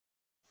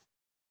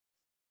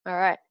 All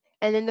right.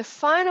 And then the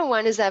final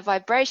one is that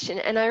vibration.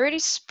 And I already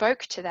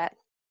spoke to that.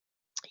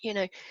 You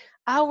know,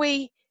 are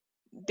we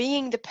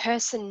being the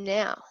person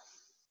now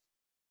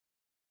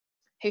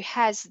who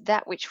has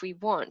that which we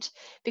want?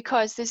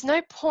 Because there's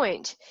no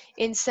point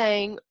in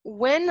saying,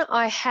 when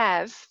I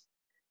have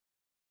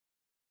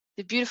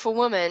the beautiful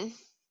woman,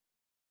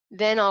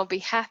 then I'll be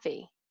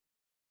happy.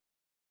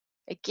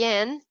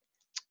 Again,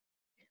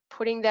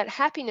 putting that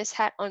happiness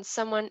hat on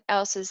someone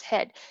else's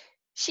head.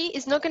 She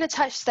is not going to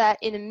touch that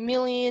in a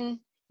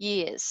million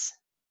years,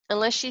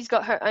 unless she's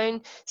got her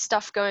own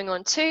stuff going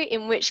on too,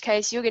 in which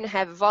case you're going to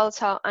have a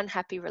volatile,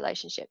 unhappy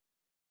relationship.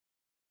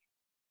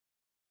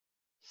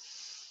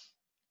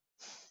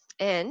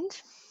 And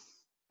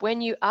when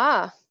you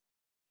are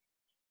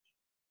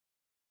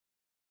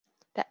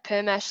that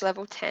PERMASH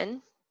level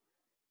 10,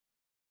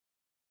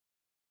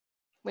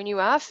 when you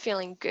are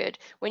feeling good,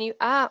 when you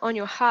are on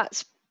your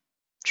heart's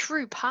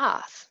true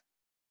path,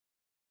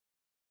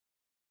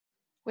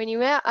 when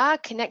you are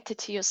connected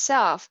to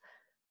yourself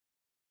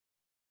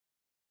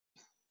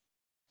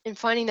and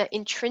finding that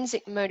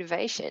intrinsic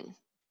motivation,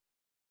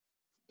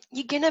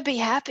 you're going to be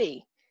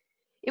happy.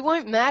 It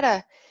won't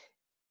matter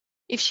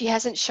if she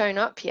hasn't shown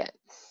up yet.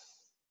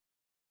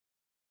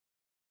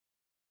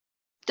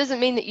 Doesn't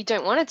mean that you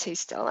don't want to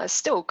still. It's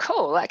still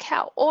cool. Like,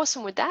 how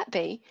awesome would that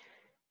be?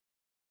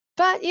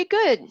 But you're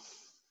good.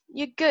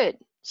 You're good.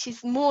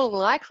 She's more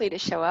likely to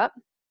show up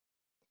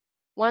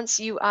once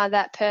you are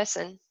that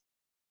person.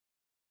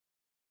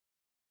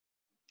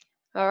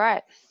 All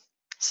right.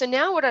 So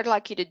now what I'd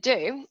like you to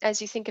do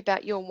as you think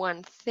about your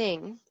one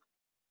thing,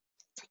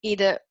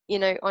 either,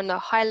 on the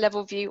high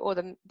level view or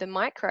the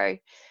micro,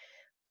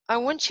 I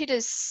want you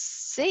to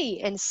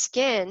see and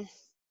scan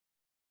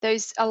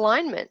those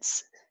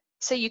alignments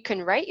so you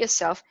can rate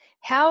yourself.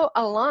 How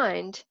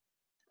aligned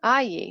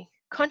are you?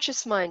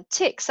 Conscious mind,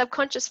 tick.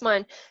 Subconscious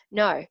mind,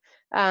 no,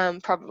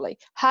 probably.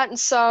 Heart and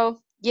soul,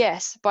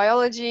 yes.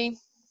 Biology,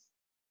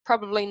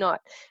 probably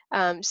not.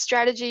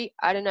 Strategy,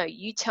 I don't know.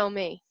 You tell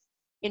me.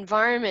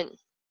 Environment,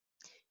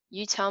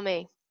 you tell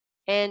me.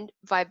 And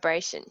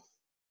vibration.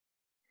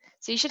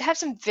 So you should have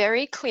some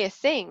very clear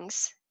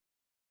things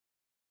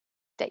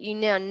that you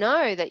now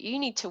know that you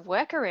need to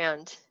work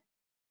around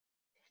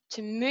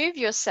to move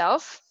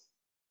yourself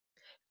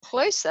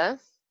closer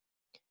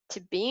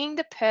to being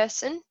the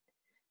person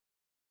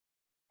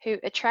who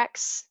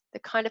attracts the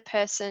kind of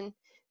person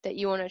that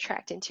you want to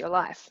attract into your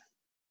life.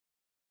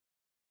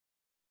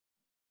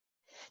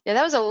 Now,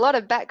 that was a lot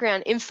of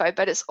background info,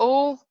 but it's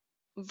all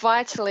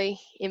vitally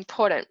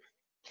important.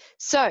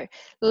 So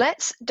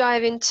let's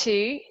dive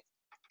into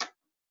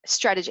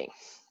strategy,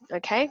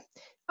 okay?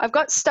 I've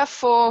got stuff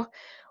for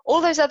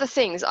all those other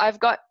things. I've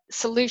got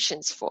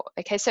solutions for,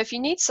 okay? So if you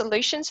need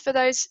solutions for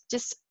those,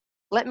 just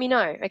let me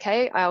know,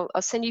 okay? I'll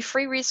send you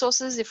free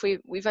resources if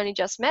we've only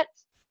just met,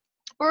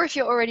 or if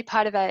you're already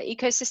part of our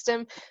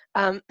ecosystem,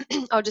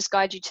 I'll just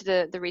guide you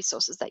to the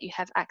resources that you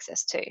have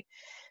access to.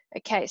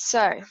 Okay,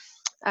 so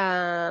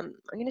I'm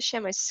going to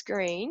share my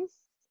screen,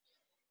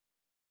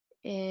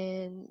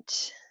 and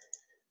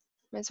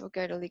might as well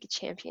go to League of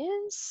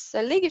Champions.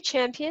 So League of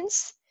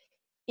Champions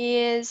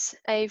is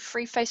a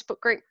free Facebook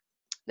group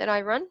that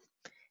I run,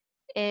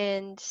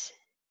 and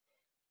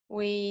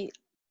we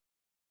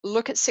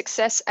look at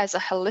success as a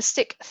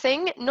holistic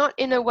thing, not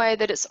in a way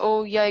that it's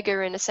all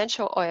yoga and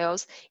essential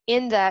oils,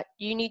 in that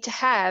you need to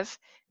have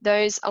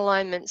those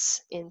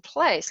alignments in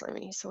place.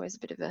 It's always a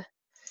bit of a,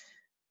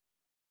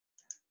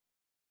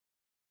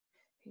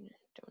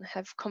 don't want to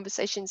have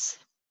conversations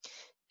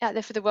out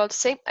there for the world to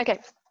see. Okay.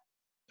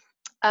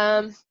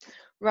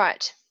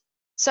 Right.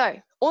 So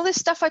all this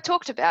stuff I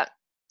talked about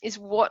is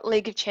what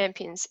League of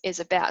Champions is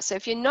about. So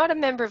if you're not a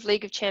member of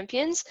League of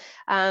Champions,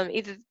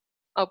 either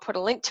I'll put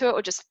a link to it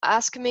or just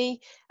ask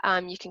me.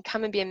 You can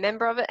come and be a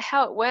member of it.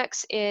 How it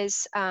works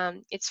is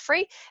it's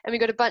free, and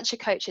we've got a bunch of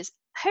coaches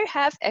who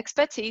have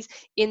expertise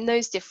in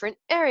those different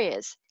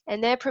areas,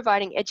 and they're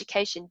providing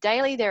education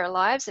daily. There are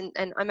lives,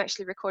 and I'm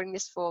actually recording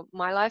this for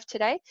my live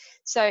today.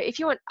 So if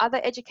you want other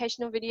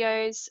educational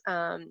videos,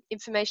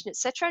 information,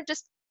 etc.,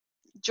 just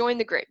join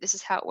the group. This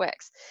is how it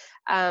works.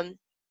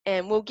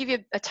 And we'll give you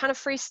a ton of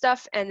free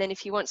stuff, and then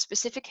if you want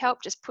specific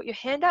help, just put your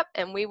hand up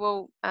and we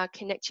will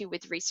connect you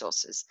with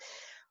resources.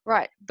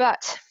 Right,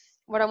 but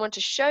what I want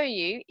to show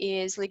you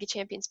is League of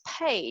Champions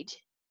paid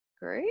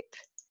group.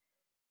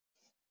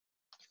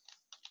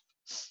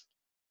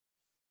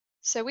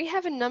 So we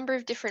have a number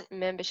of different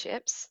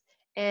memberships,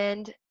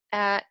 and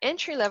our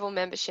entry-level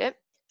membership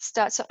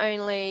starts at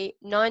only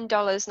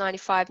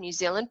 $9.95 New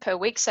Zealand per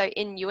week. So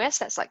in US,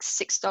 that's like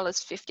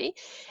 $6.50.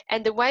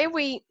 And the way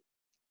we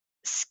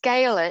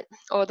scale it,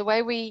 or the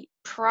way we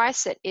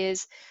price it,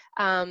 is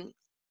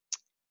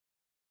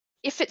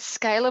if it's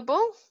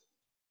scalable,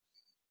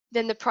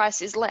 then the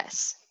price is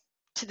less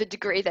to the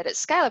degree that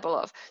it's scalable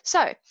of.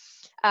 So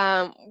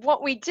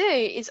what we do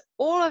is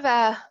all of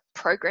our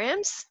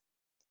programs,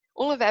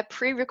 all of our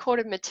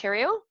pre-recorded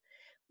material,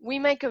 we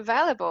make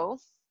available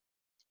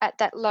at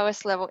that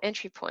lowest level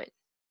entry point.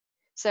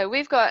 So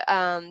we've got,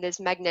 there's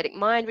Magnetic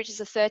Mind, which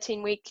is a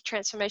 13-week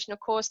transformational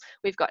course.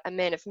 We've got A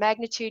Man of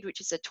Magnitude, which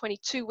is a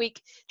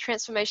 22-week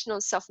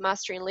transformational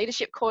self-mastery and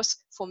leadership course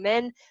for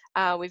men.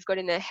 We've got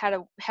in there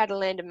How to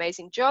Land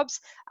Amazing Jobs.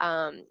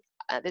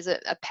 There's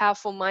a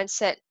powerful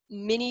mindset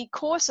mini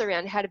course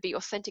around how to be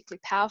authentically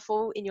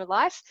powerful in your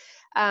life.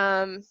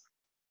 I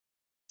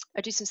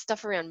do some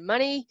stuff around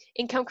money,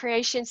 income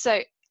creation.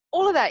 So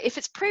all of that, if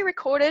it's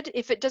pre-recorded,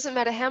 if it doesn't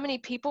matter how many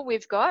people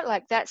we've got,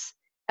 like, that's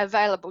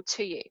available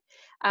to you.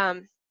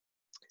 And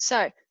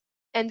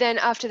then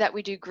after that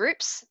we do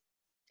groups,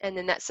 and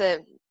then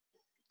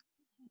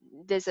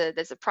there's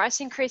a price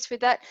increase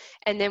with that,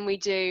 and then we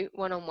do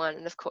one-on-one,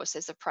 and of course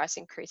there's a price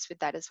increase with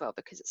that as well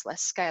because it's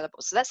less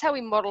scalable. So that's how we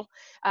model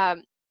our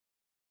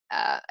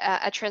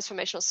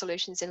transformational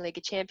solutions in League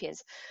of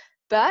Champions.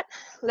 But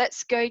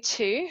let's go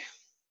to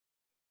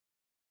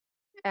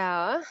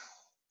our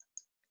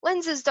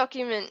lenses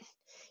document.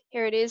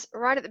 Here it is,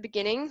 right at the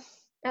beginning,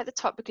 at the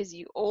top, because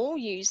you all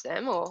use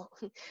them, or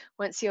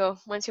once you're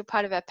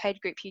part of our paid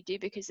group, you do,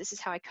 because this is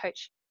how I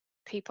coach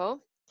people.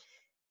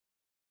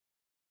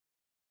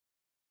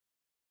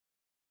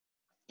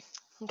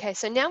 Okay,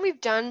 so now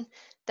we've done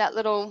that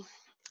little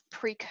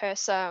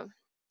precursor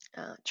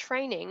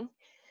training.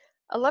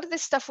 A lot of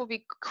this stuff will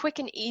be quick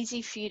and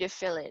easy for you to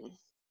fill in.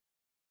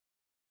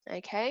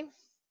 Okay,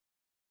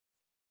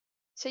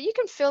 so you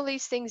can fill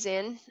these things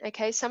in.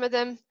 Okay, some of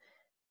them,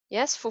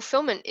 yes,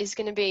 fulfillment is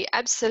going to be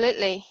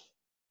absolutely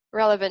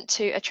relevant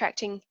to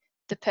attracting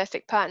the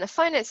perfect partner.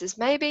 Finances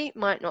maybe,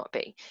 might not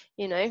be.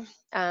 You know,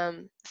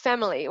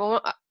 family,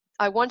 or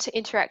I want to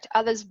interact,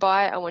 others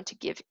by, I want to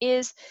give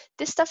is.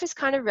 This stuff is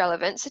kind of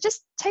relevant, so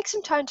just take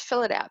some time to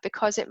fill it out,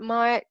 because it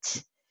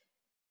might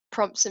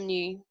prompt some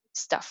new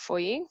stuff for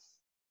you.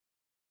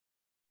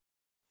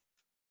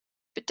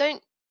 But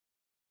don't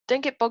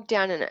get bogged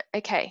down in it.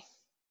 Okay.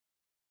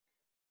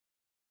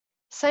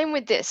 Same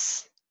with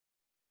this.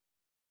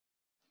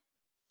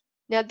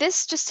 Now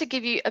this, just to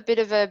give you a bit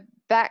of a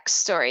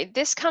backstory,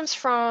 this comes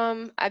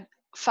from a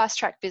Fast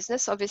Track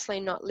Business, obviously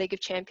not League of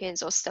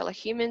Champions or Stellar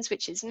Humans,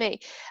 which is me.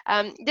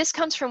 This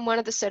comes from one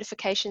of the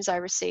certifications I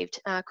received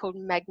called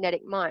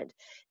Magnetic Mind.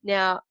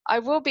 Now, I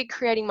will be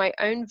creating my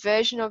own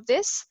version of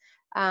this,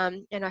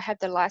 and I have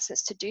the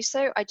license to do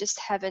so. I just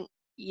haven't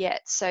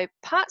yet. So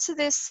parts of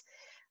this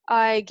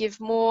I give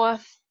more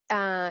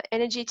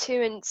energy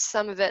to, and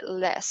some of it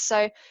less.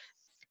 So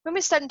when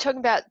we're starting talking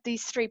about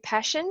these 3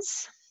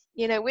 passions,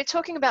 you know, we're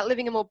talking about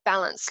living a more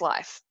balanced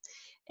life.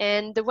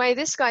 And the way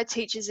this guy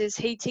teaches is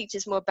he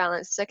teaches more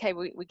balance. Okay,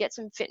 we get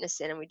some fitness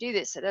in and we do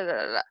this.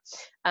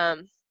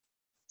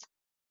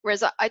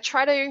 Whereas I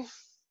try to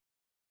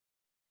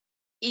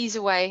ease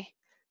away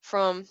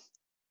from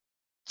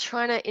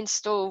trying to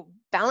install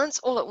balance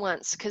all at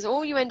once, because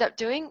all you end up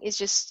doing is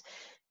just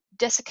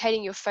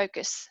desiccating your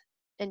focus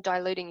and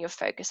diluting your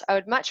focus. I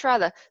would much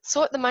rather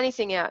sort the money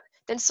thing out,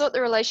 then sort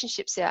the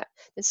relationships out,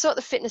 then sort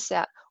the fitness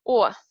out,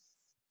 or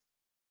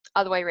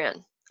other way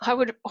around. I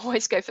would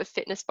always go for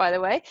fitness, by the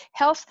way.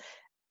 Health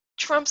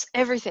trumps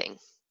everything.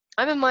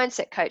 I'm a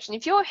mindset coach, and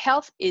if your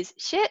health is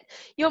shit,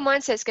 your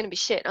mindset's going to be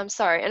shit. I'm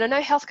sorry. And I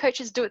know health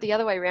coaches do it the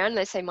other way around.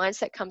 They say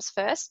mindset comes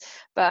first,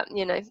 but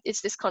you know,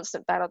 it's this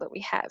constant battle that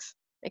we have.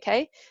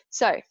 Okay,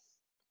 so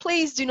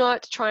please do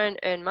not try and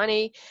earn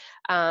money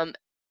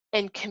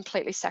and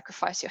completely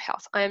sacrifice your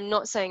health. I am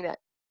not saying that.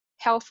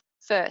 Health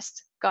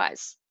first,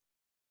 guys.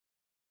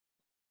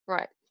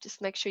 Right,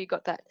 just make sure you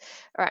got that.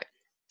 All right.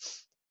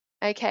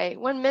 Okay,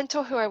 one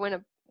mentor where I want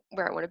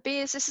to be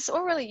is, this is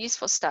all really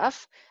useful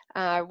stuff.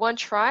 One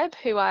tribe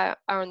who are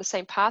on the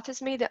same path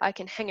as me that I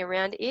can hang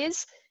around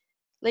is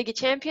League of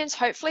Champions,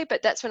 hopefully,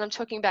 but that's when I'm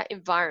talking about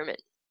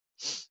environment.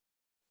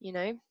 You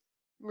know,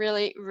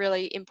 really,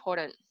 really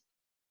important.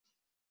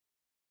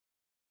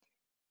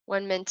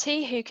 One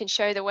mentee who can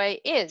show the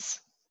way is,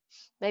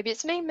 maybe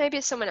it's me, maybe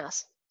it's someone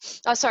else.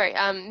 Oh, sorry,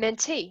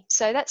 mentee.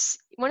 So that's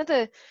one of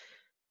the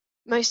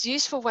most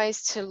useful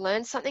ways to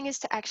learn something, is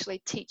to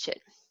actually teach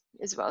it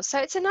as well. So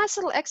it's a nice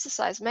little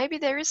exercise. Maybe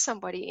there is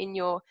somebody in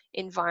your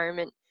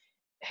environment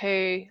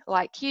who,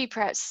 like you,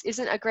 perhaps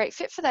isn't a great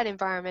fit for that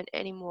environment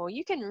anymore.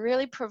 You can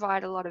really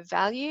provide a lot of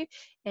value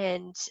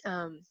and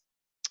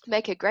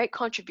make a great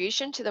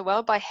contribution to the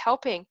world by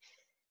helping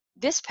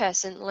this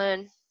person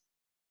learn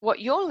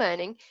what you're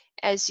learning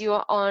as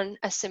you're on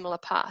a similar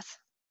path.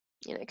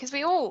 You know, because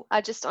we all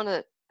are just on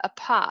a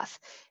path,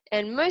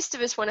 and most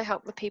of us want to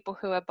help the people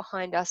who are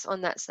behind us on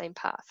that same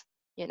path.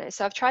 You know,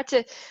 so I've tried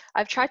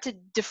to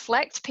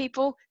deflect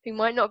people who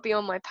might not be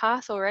on my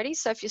path already.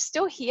 So if you're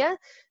still here,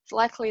 it's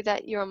likely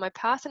that you're on my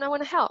path and I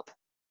want to help.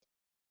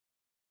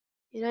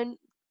 You know,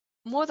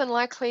 more than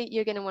likely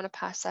you're going to want to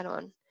pass that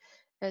on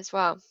as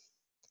well.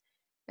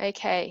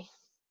 Okay,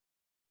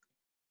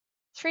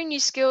 3 new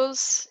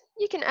skills.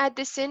 You can add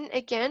this in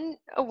again.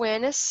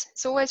 Awareness,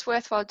 it's always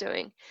worthwhile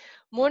doing.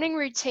 Morning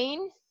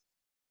routine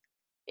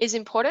is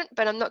important,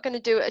 but I'm not going to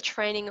do a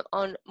training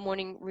on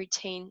morning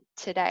routine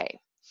today.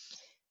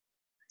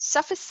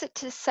 Suffice it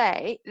to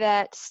say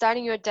that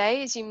starting your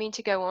day as you mean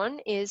to go on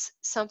is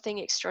something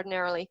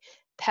extraordinarily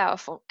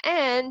powerful,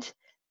 and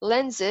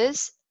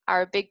lenses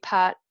are a big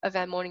part of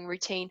our morning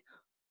routine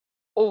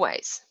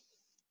always,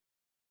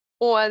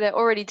 or they're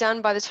already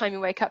done by the time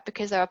you wake up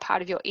because they're a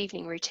part of your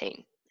evening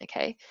routine.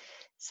 Okay,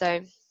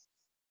 so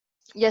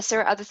yes, there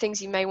are other things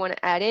you may want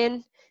to add in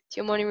to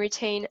your morning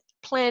routine.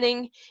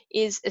 Planning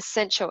is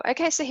essential.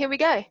 Okay, so here we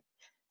go.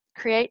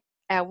 Create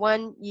our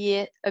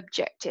 1-year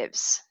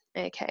objectives.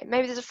 Okay,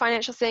 maybe there's a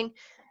financial thing.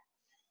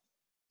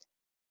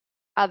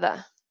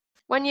 Other.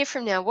 1 year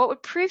from now, what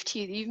would prove to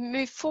you that you've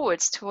moved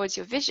forwards towards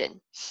your vision?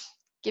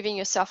 Giving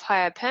yourself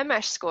higher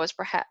PERMASH scores,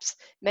 perhaps.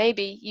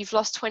 Maybe you've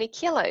lost 20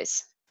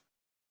 kilos.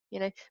 You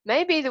know,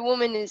 maybe the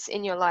woman is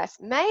in your life.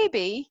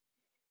 Maybe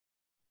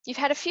you've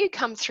had a few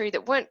come through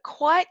that weren't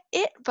quite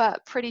it,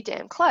 but pretty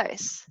damn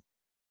close.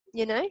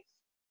 You know?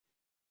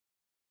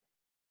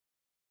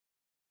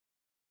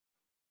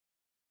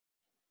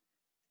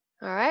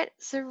 All right,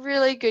 it's a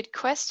really good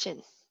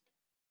question.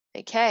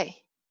 Okay,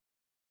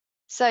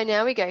 so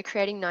now we go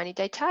creating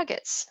 90-day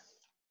targets.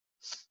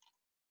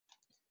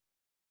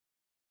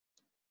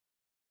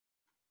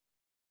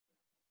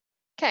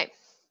 Okay,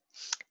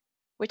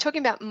 we're talking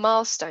about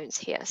milestones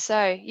here.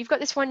 So you've got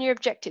this 1-year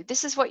objective.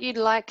 This is what you'd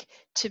like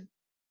to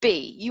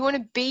be. You want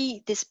to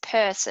be this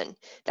person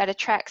that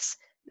attracts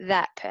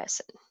that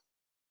person.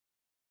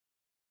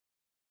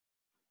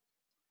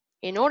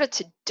 In order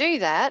to do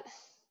that,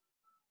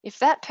 if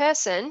that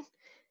person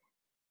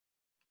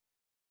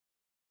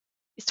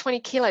is 20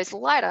 kilos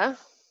lighter,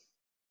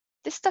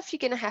 this stuff you're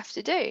going to have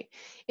to do.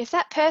 If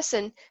that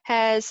person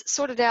has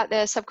sorted out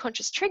their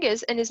subconscious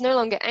triggers and is no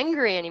longer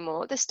angry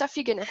anymore, the stuff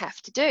you're going to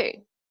have to do.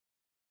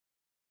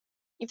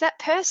 If that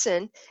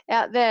person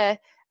out there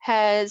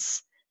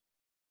has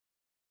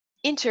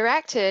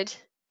interacted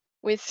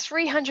with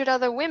 300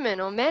 other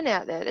women or men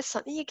out there, there's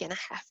something you're going to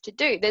have to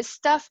do. There's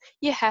stuff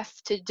you have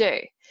to do.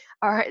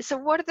 All right, so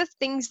what are the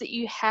things that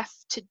you have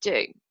to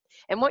do?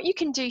 And what you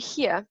can do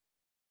here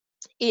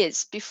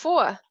is,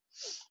 before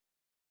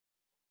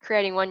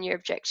creating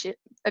 1-year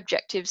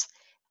objectives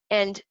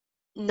and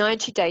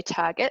 90-day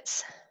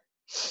targets,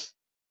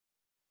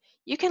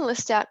 you can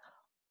list out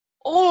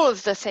all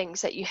of the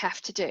things that you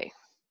have to do.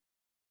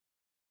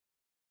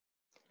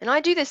 And I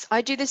do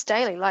this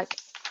daily. Like,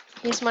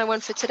 here's my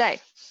one for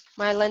today,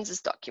 my lenses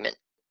document.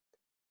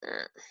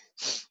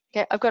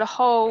 Okay, I've got a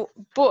whole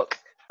book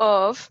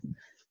of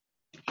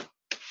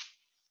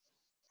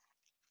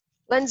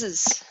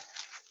lenses,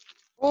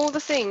 all the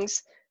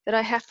things that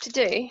I have to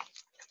do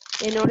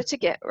in order to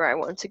get where I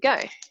want to go.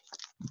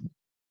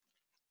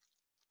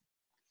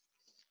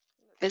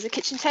 There's a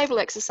kitchen table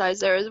exercise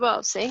there as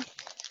well, see?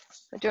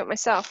 I do it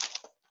myself.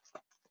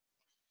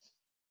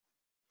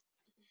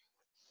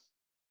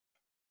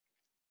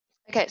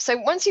 Okay, so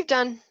once you've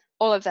done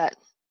all of that,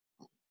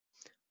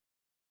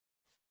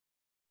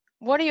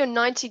 what are your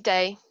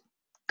 90-day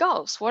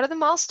goals? What are the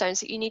milestones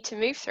that you need to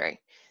move through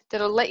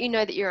that'll let you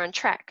know that you're on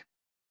track?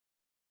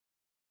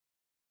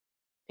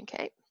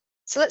 Okay,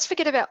 so let's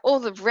forget about all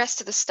the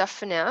rest of the stuff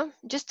for now.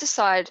 Just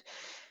decide,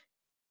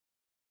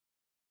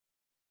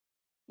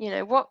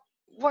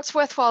 what's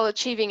worthwhile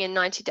achieving in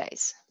 90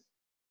 days?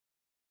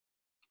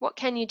 What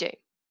can you do?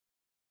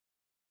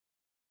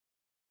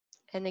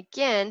 And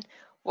again,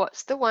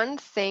 what's the one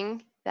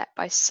thing that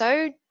by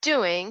so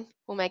doing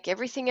will make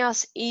everything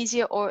else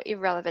easier or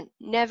irrelevant?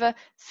 Never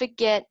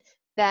forget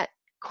that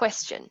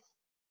question.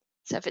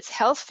 So if it's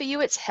health for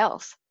you, it's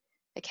health,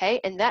 okay?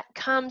 And that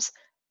comes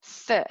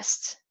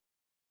first,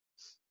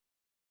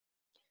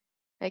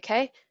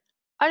 okay?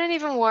 I don't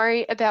even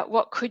worry about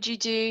what could you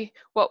do,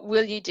 what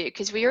will you do,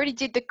 because we already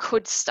did the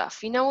could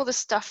stuff. You know, all the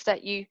stuff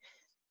that you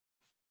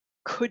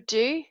could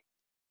do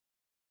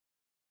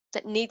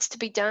that needs to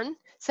be done.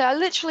 So I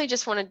literally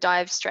just want to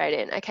dive straight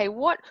in. Okay,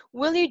 what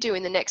will you do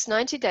in the next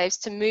 90 days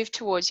to move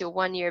towards your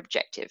 1-year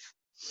objective?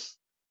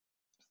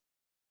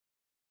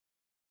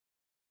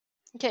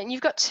 Okay, and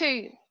you've got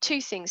two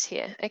things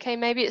here. Okay,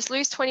 maybe it's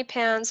lose 20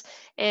 pounds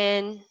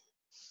and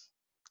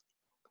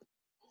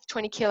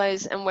 20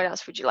 kilos, and what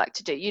else would you like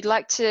to do? You'd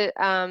like to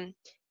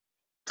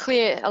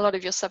clear a lot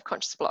of your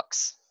subconscious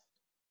blocks.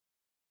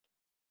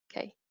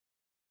 Okay,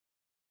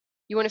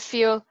 you want to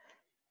feel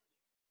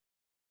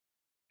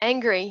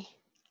angry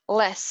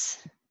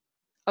less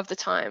of the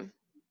time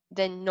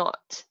than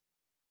not.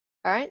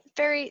 All right,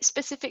 very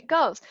specific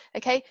goals.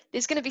 Okay,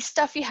 there's going to be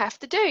stuff you have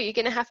to do. You're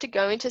going to have to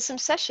go into some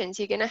sessions.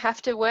 You're going to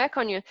have to work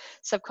on your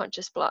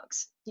subconscious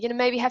blocks. You're going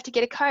to maybe have to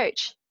get a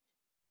coach.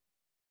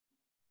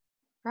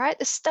 Right,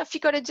 the stuff you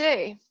got to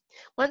do.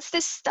 Once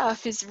this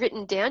stuff is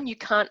written down, you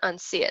can't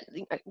unsee it.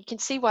 You can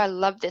see why I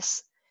love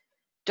this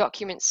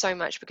document so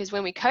much, because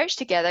when we coach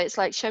together, it's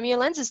like, show me your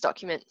lenses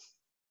document.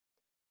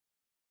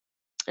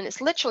 And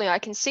it's literally, I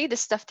can see the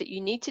stuff that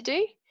you need to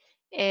do,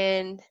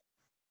 and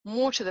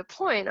more to the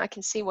point, I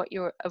can see what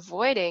you're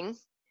avoiding,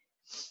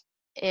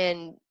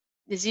 and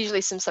there's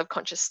usually some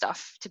subconscious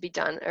stuff to be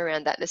done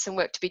around that. There's some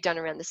work to be done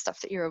around the stuff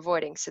that you're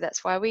avoiding. So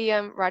that's why we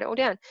write it all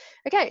down.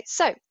 Okay,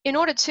 so in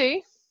order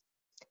to,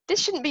 this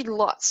shouldn't be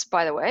lots,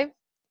 by the way,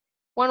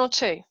 1 or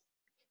 2.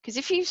 Because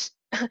if you,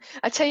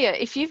 I tell you,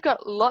 if you've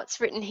got lots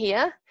written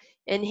here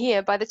and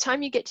here, by the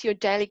time you get to your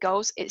daily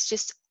goals, it's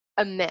just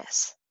a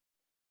mess.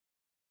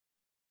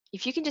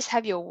 If you can just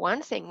have your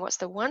one thing, what's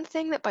the one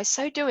thing that by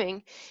so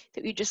doing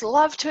that you just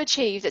love to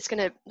achieve, that's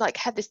going to like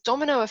have this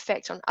domino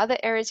effect on other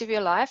areas of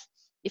your life?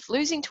 If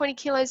losing 20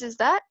 kilos is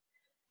that,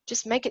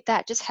 just make it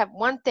that. Just have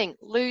one thing,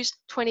 lose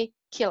 20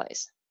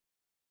 kilos.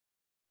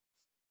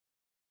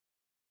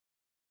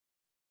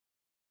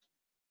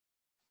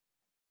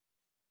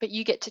 But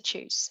you get to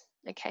choose,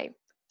 okay?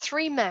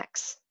 3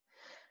 max.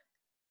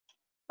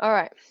 All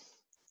right,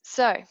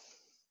 so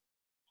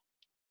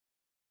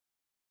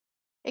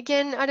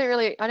again, I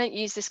don't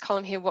use this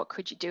column here, what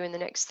could you do in the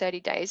next 30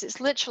 days?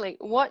 It's literally,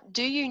 what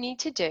do you need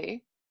to do?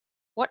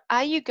 What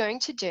are you going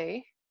to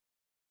do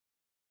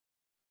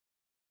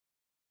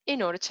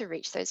in order to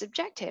reach those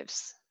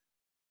objectives?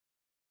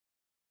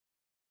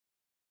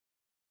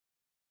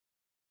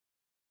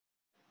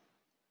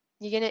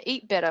 You're going to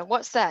eat better.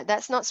 What's that?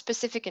 That's not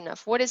specific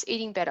enough. What is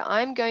eating better?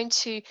 I'm going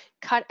to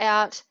cut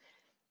out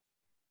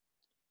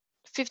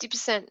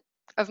 50%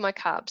 of my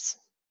carbs.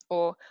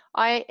 Or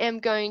I am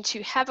going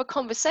to have a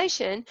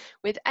conversation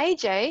with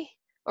AJ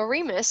or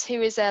Remus,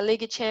 who is our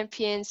League of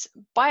Champions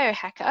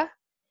biohacker.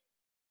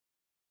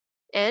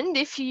 And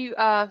if you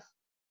are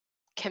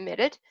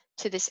committed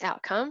to this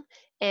outcome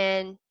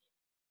and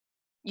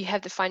you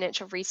have the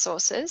financial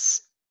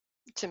resources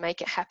to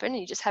make it happen, and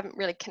you just haven't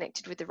really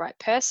connected with the right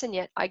person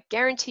yet, I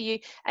guarantee you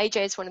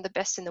AJ is one of the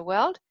best in the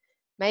world.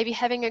 Maybe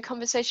having a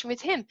conversation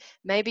with him,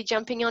 maybe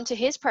jumping onto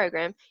his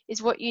program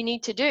is what you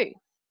need to do.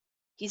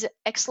 He's an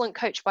excellent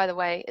coach, by the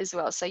way, as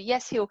well. So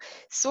yes, he'll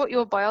sort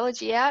your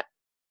biology out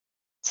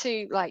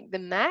to like the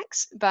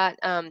max, but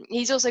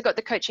he's also got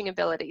the coaching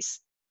abilities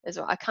as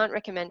well. I can't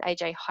recommend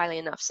AJ highly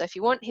enough. So if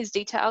you want his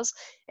details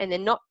and they're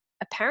not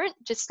apparent,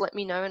 just let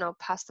me know and I'll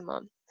pass them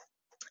on.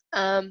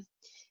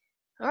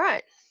 All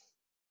right.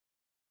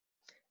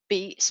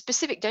 Be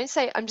specific. Don't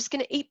say, I'm just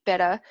going to eat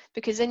better,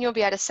 because then you'll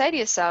be able to say to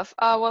yourself,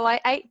 oh, well, I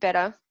ate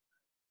better,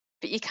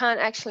 but you can't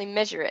actually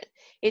measure it.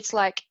 It's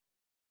like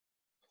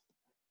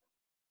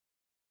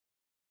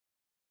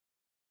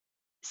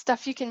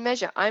stuff you can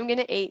measure. I'm going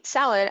to eat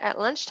salad at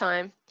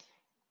lunchtime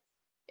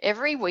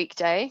every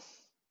weekday,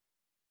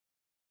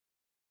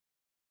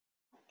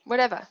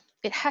 whatever.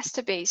 It has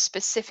to be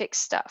specific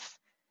stuff.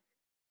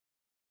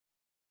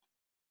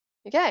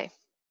 Okay.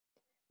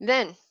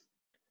 Then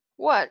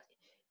what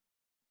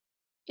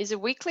is a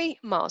weekly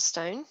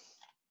milestone?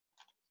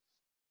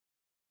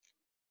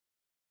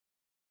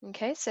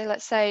 Okay, so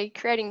let's say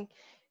creating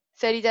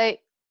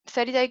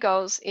 30-day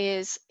goals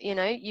is,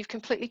 you've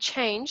completely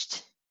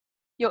changed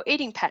your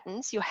eating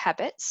patterns, your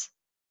habits.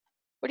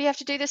 What do you have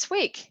to do this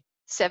week?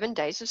 7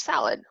 days of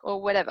salad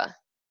or whatever.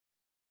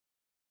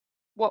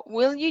 What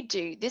will you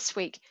do this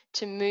week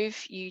to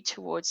move you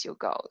towards your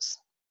goals?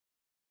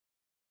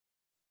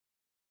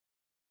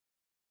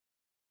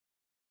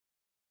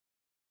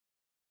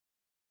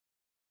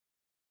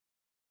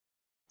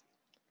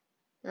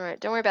 All right,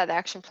 don't worry about the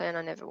action plan.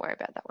 I never worry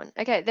about that one.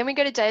 Okay, then we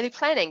go to daily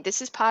planning.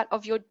 This is part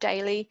of your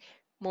daily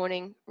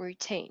morning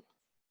routine.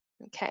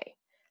 Okay,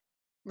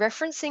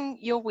 referencing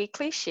your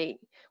weekly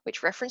sheet,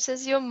 which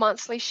references your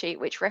monthly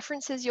sheet, which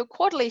references your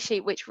quarterly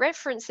sheet, which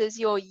references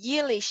your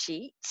yearly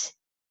sheet.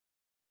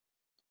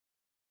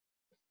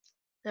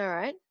 All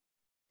right,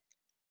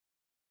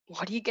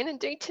 what are you going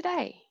to do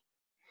today?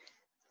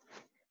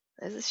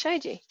 As I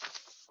showed you,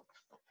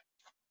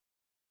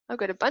 I've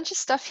got a bunch of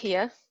stuff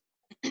here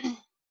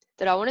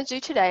that I want to do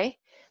today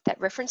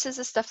that references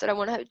the stuff that I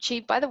want to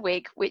achieve by the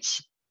week,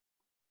 which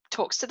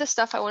talks to the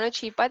stuff I want to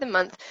achieve by the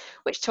month,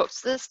 which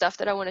talks to the stuff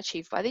that I want to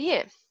achieve by the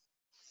year.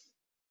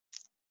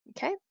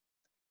 Okay,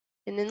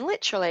 and then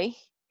literally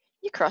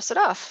you cross it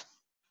off.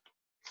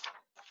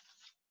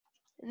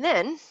 And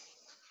then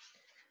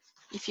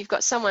if you've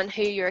got someone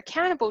who you're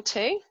accountable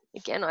to,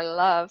 again, I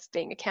love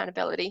being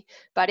accountability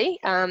buddy,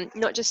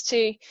 not just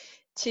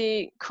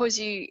to cause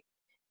you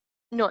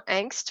not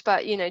angst,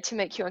 but to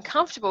make you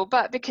uncomfortable,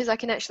 but because I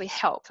can actually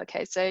help.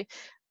 Okay, so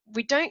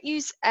we don't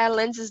use our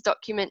lenses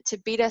document to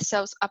beat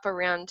ourselves up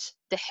around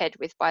the head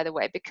with, by the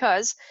way,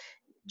 because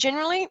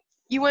generally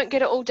you won't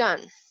get it all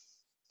done.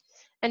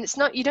 And it's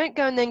not, you don't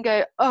go and then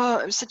go, oh,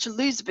 I'm such a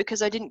loser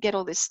because I didn't get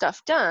all this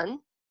stuff done,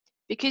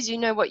 because you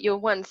know what your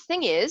one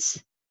thing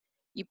is.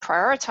 You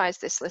prioritize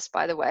this list,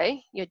 by the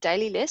way, your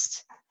daily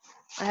list.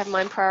 I have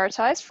mine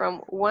prioritized from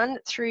 1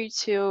 through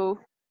to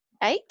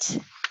 8.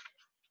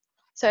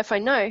 So if I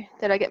know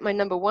that I get my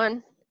number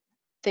 1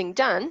 thing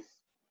done,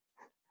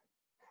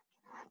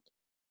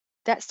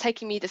 that's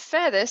taking me the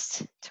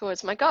furthest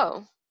towards my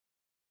goal.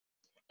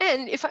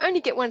 And if I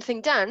only get 1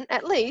 thing done,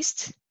 at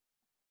least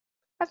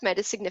I've made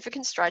a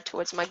significant stride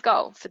towards my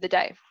goal for the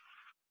day.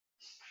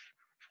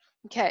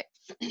 Okay.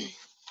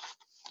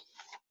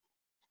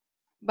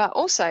 But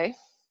also,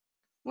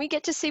 we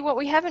get to see what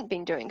we haven't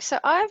been doing. So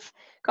I've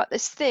got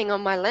this thing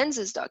on my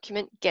lenses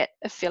document, get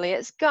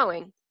affiliates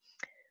going.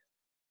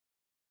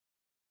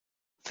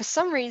 For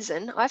some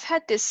reason, I've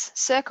had this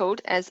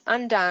circled as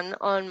undone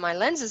on my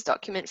lenses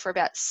document for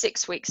about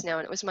 6 weeks now,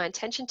 and it was my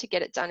intention to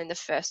get it done in the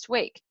first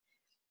week.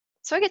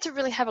 So I get to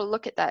really have a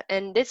look at that,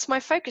 and it's my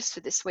focus for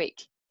this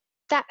week.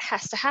 That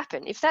has to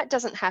happen. If that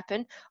doesn't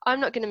happen, I'm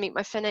not going to meet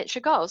my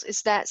financial goals.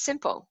 It's that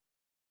simple.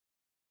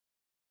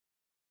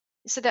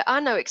 So there are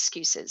no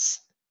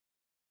excuses.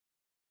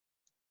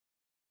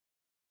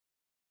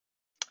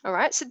 All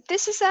right, so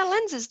this is our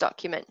lenses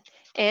document.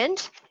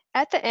 And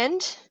at the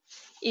end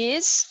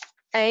is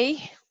a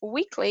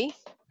weekly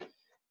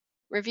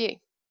review.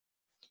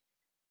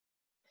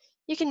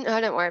 You can,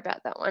 oh, don't worry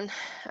about that one.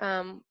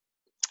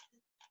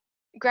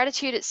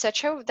 Gratitude,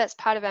 etc. That's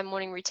part of our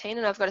morning routine,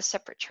 and I've got a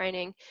separate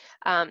training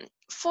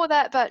for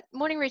that, but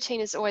morning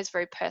routine is always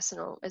very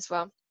personal as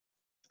well.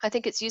 I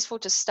think it's useful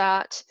to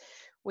start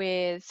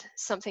with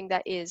something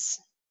that is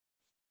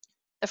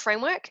a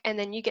framework, and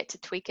then you get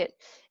to tweak it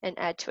and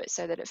add to it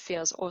so that it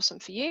feels awesome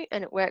for you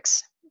and it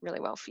works really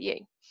well for you.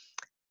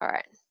 All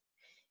right,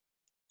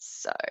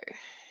 so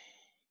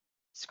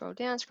Scroll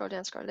down, scroll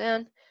down, scroll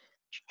down.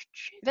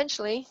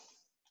 Eventually,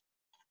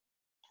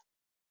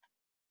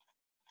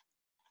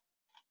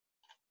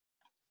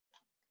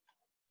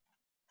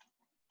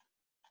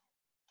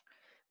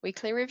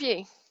 weekly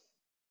review.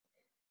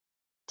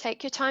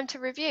 Take your time to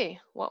review.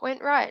 What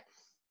went right?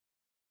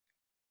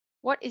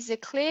 What is a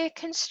clear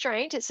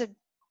constraint? It's a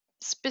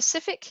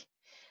specific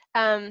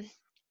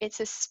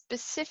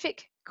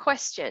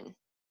question.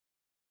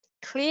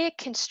 Clear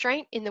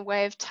constraint in the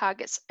way of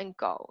targets and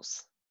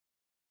goals,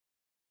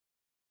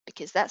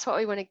 because that's what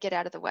we want to get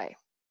out of the way.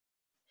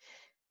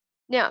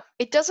 Now,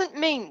 it doesn't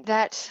mean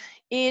that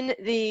in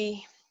the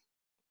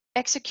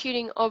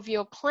executing of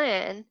your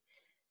plan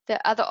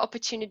that other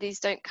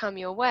opportunities don't come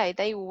your way.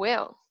 They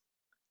will.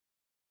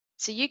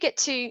 So you get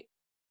to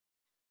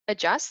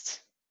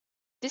adjust.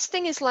 This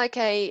thing is like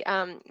a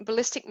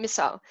ballistic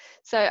missile.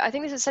 So I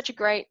think this is such a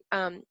great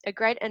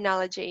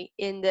analogy,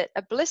 in that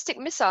a ballistic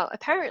missile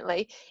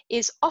apparently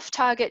is off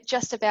target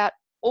just about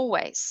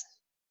always,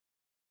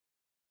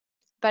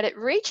 but it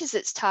reaches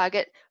its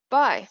target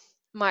by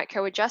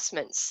micro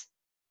adjustments,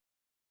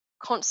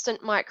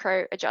 constant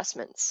micro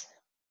adjustments.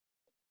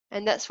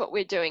 And that's what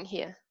we're doing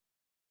here.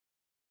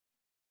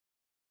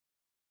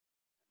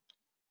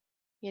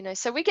 You know,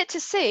 so we get to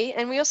see,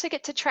 and we also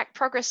get to track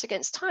progress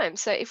against time.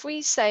 So if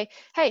we say,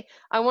 hey,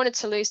 I wanted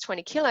to lose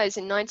 20 kilos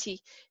in 90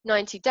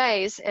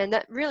 days, and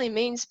that really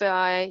means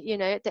by, you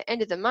know, at the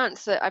end of the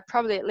month that I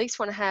probably at least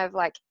want to have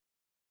like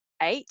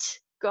 8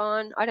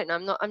 gone. I don't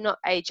know, I'm not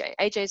AJ.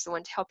 AJ is the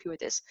one to help you with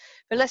this.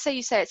 But let's say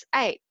you say it's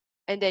 8,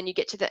 and then you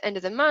get to the end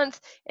of the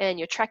month and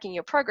you're tracking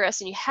your progress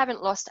and you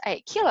haven't lost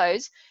 8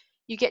 kilos,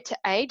 you get to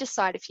A,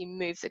 decide if you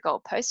move the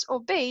goalpost,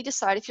 or B,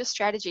 decide if your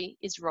strategy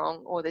is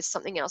wrong or there's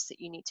something else that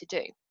you need to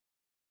do.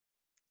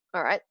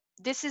 All right,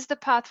 this is the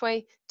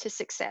pathway to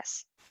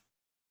success.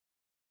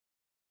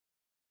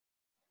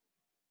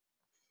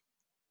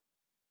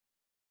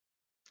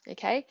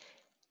 Okay,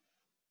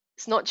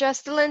 it's not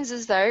just the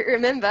lenses though.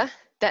 Remember,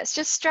 that's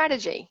just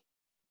strategy.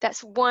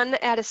 That's 1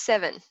 out of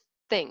 7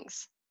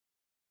 things.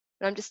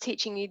 And I'm just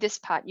teaching you this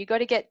part. You got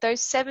to get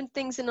those 7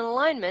 things in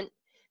alignment,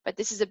 but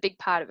this is a big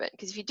part of it,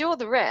 because if you do all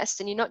the rest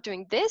and you're not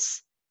doing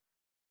this,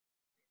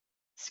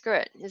 screw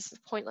it, it's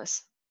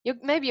pointless.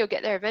 Maybe you'll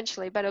get there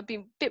eventually, but it'll be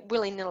a bit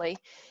willy-nilly,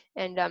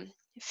 and it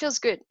feels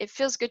good. It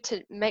feels good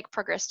to make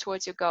progress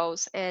towards your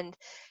goals and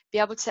be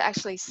able to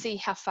actually see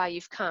how far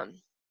you've come.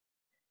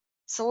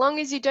 So long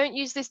as you don't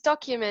use this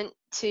document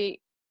to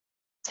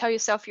tell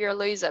yourself you're a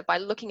loser by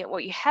looking at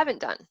what you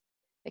haven't done,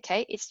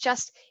 okay? It's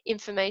just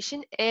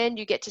information, and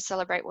you get to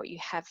celebrate what you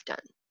have done.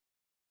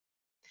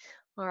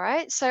 All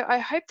right, so I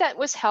hope that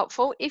was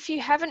helpful. If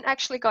you haven't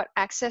actually got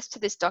access to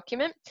this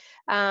document,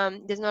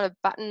 there's not a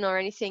button or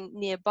anything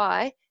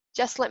nearby,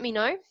 just let me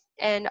know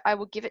and I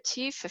will give it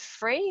to you for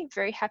free.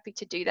 Very happy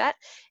to do that.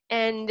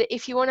 And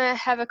if you want to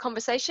have a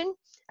conversation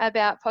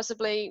about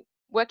possibly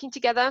working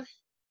together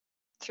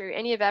through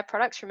any of our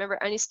products, remember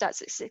it only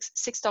starts at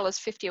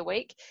 $6.50 a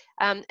week.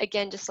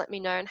 Again, just let me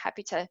know, and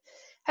happy to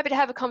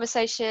have a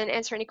conversation,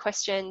 answer any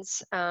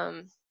questions,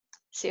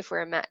 see if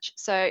we're a match.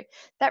 So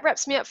that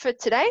wraps me up for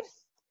today.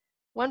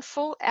 1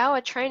 full hour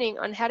training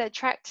on how to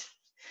attract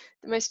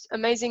the most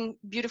amazing,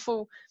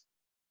 beautiful,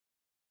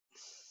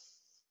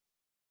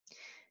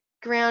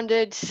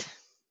 grounded,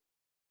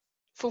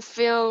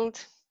 fulfilled,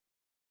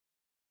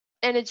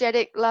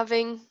 energetic,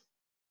 loving,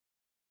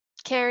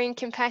 caring,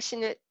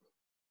 compassionate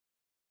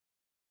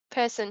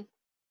person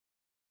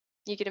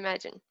you could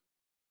imagine.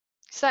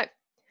 So,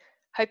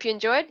 hope you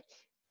enjoyed.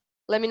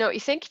 Let me know what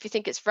you think. If you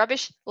think it's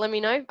rubbish, let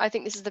me know. I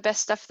think this is the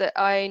best stuff that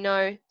I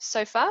know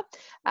so far.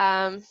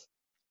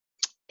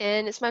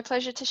 And it's my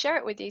pleasure to share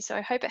it with you. So I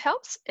hope it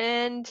helps,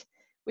 and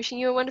wishing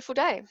you a wonderful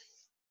day.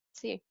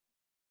 See you.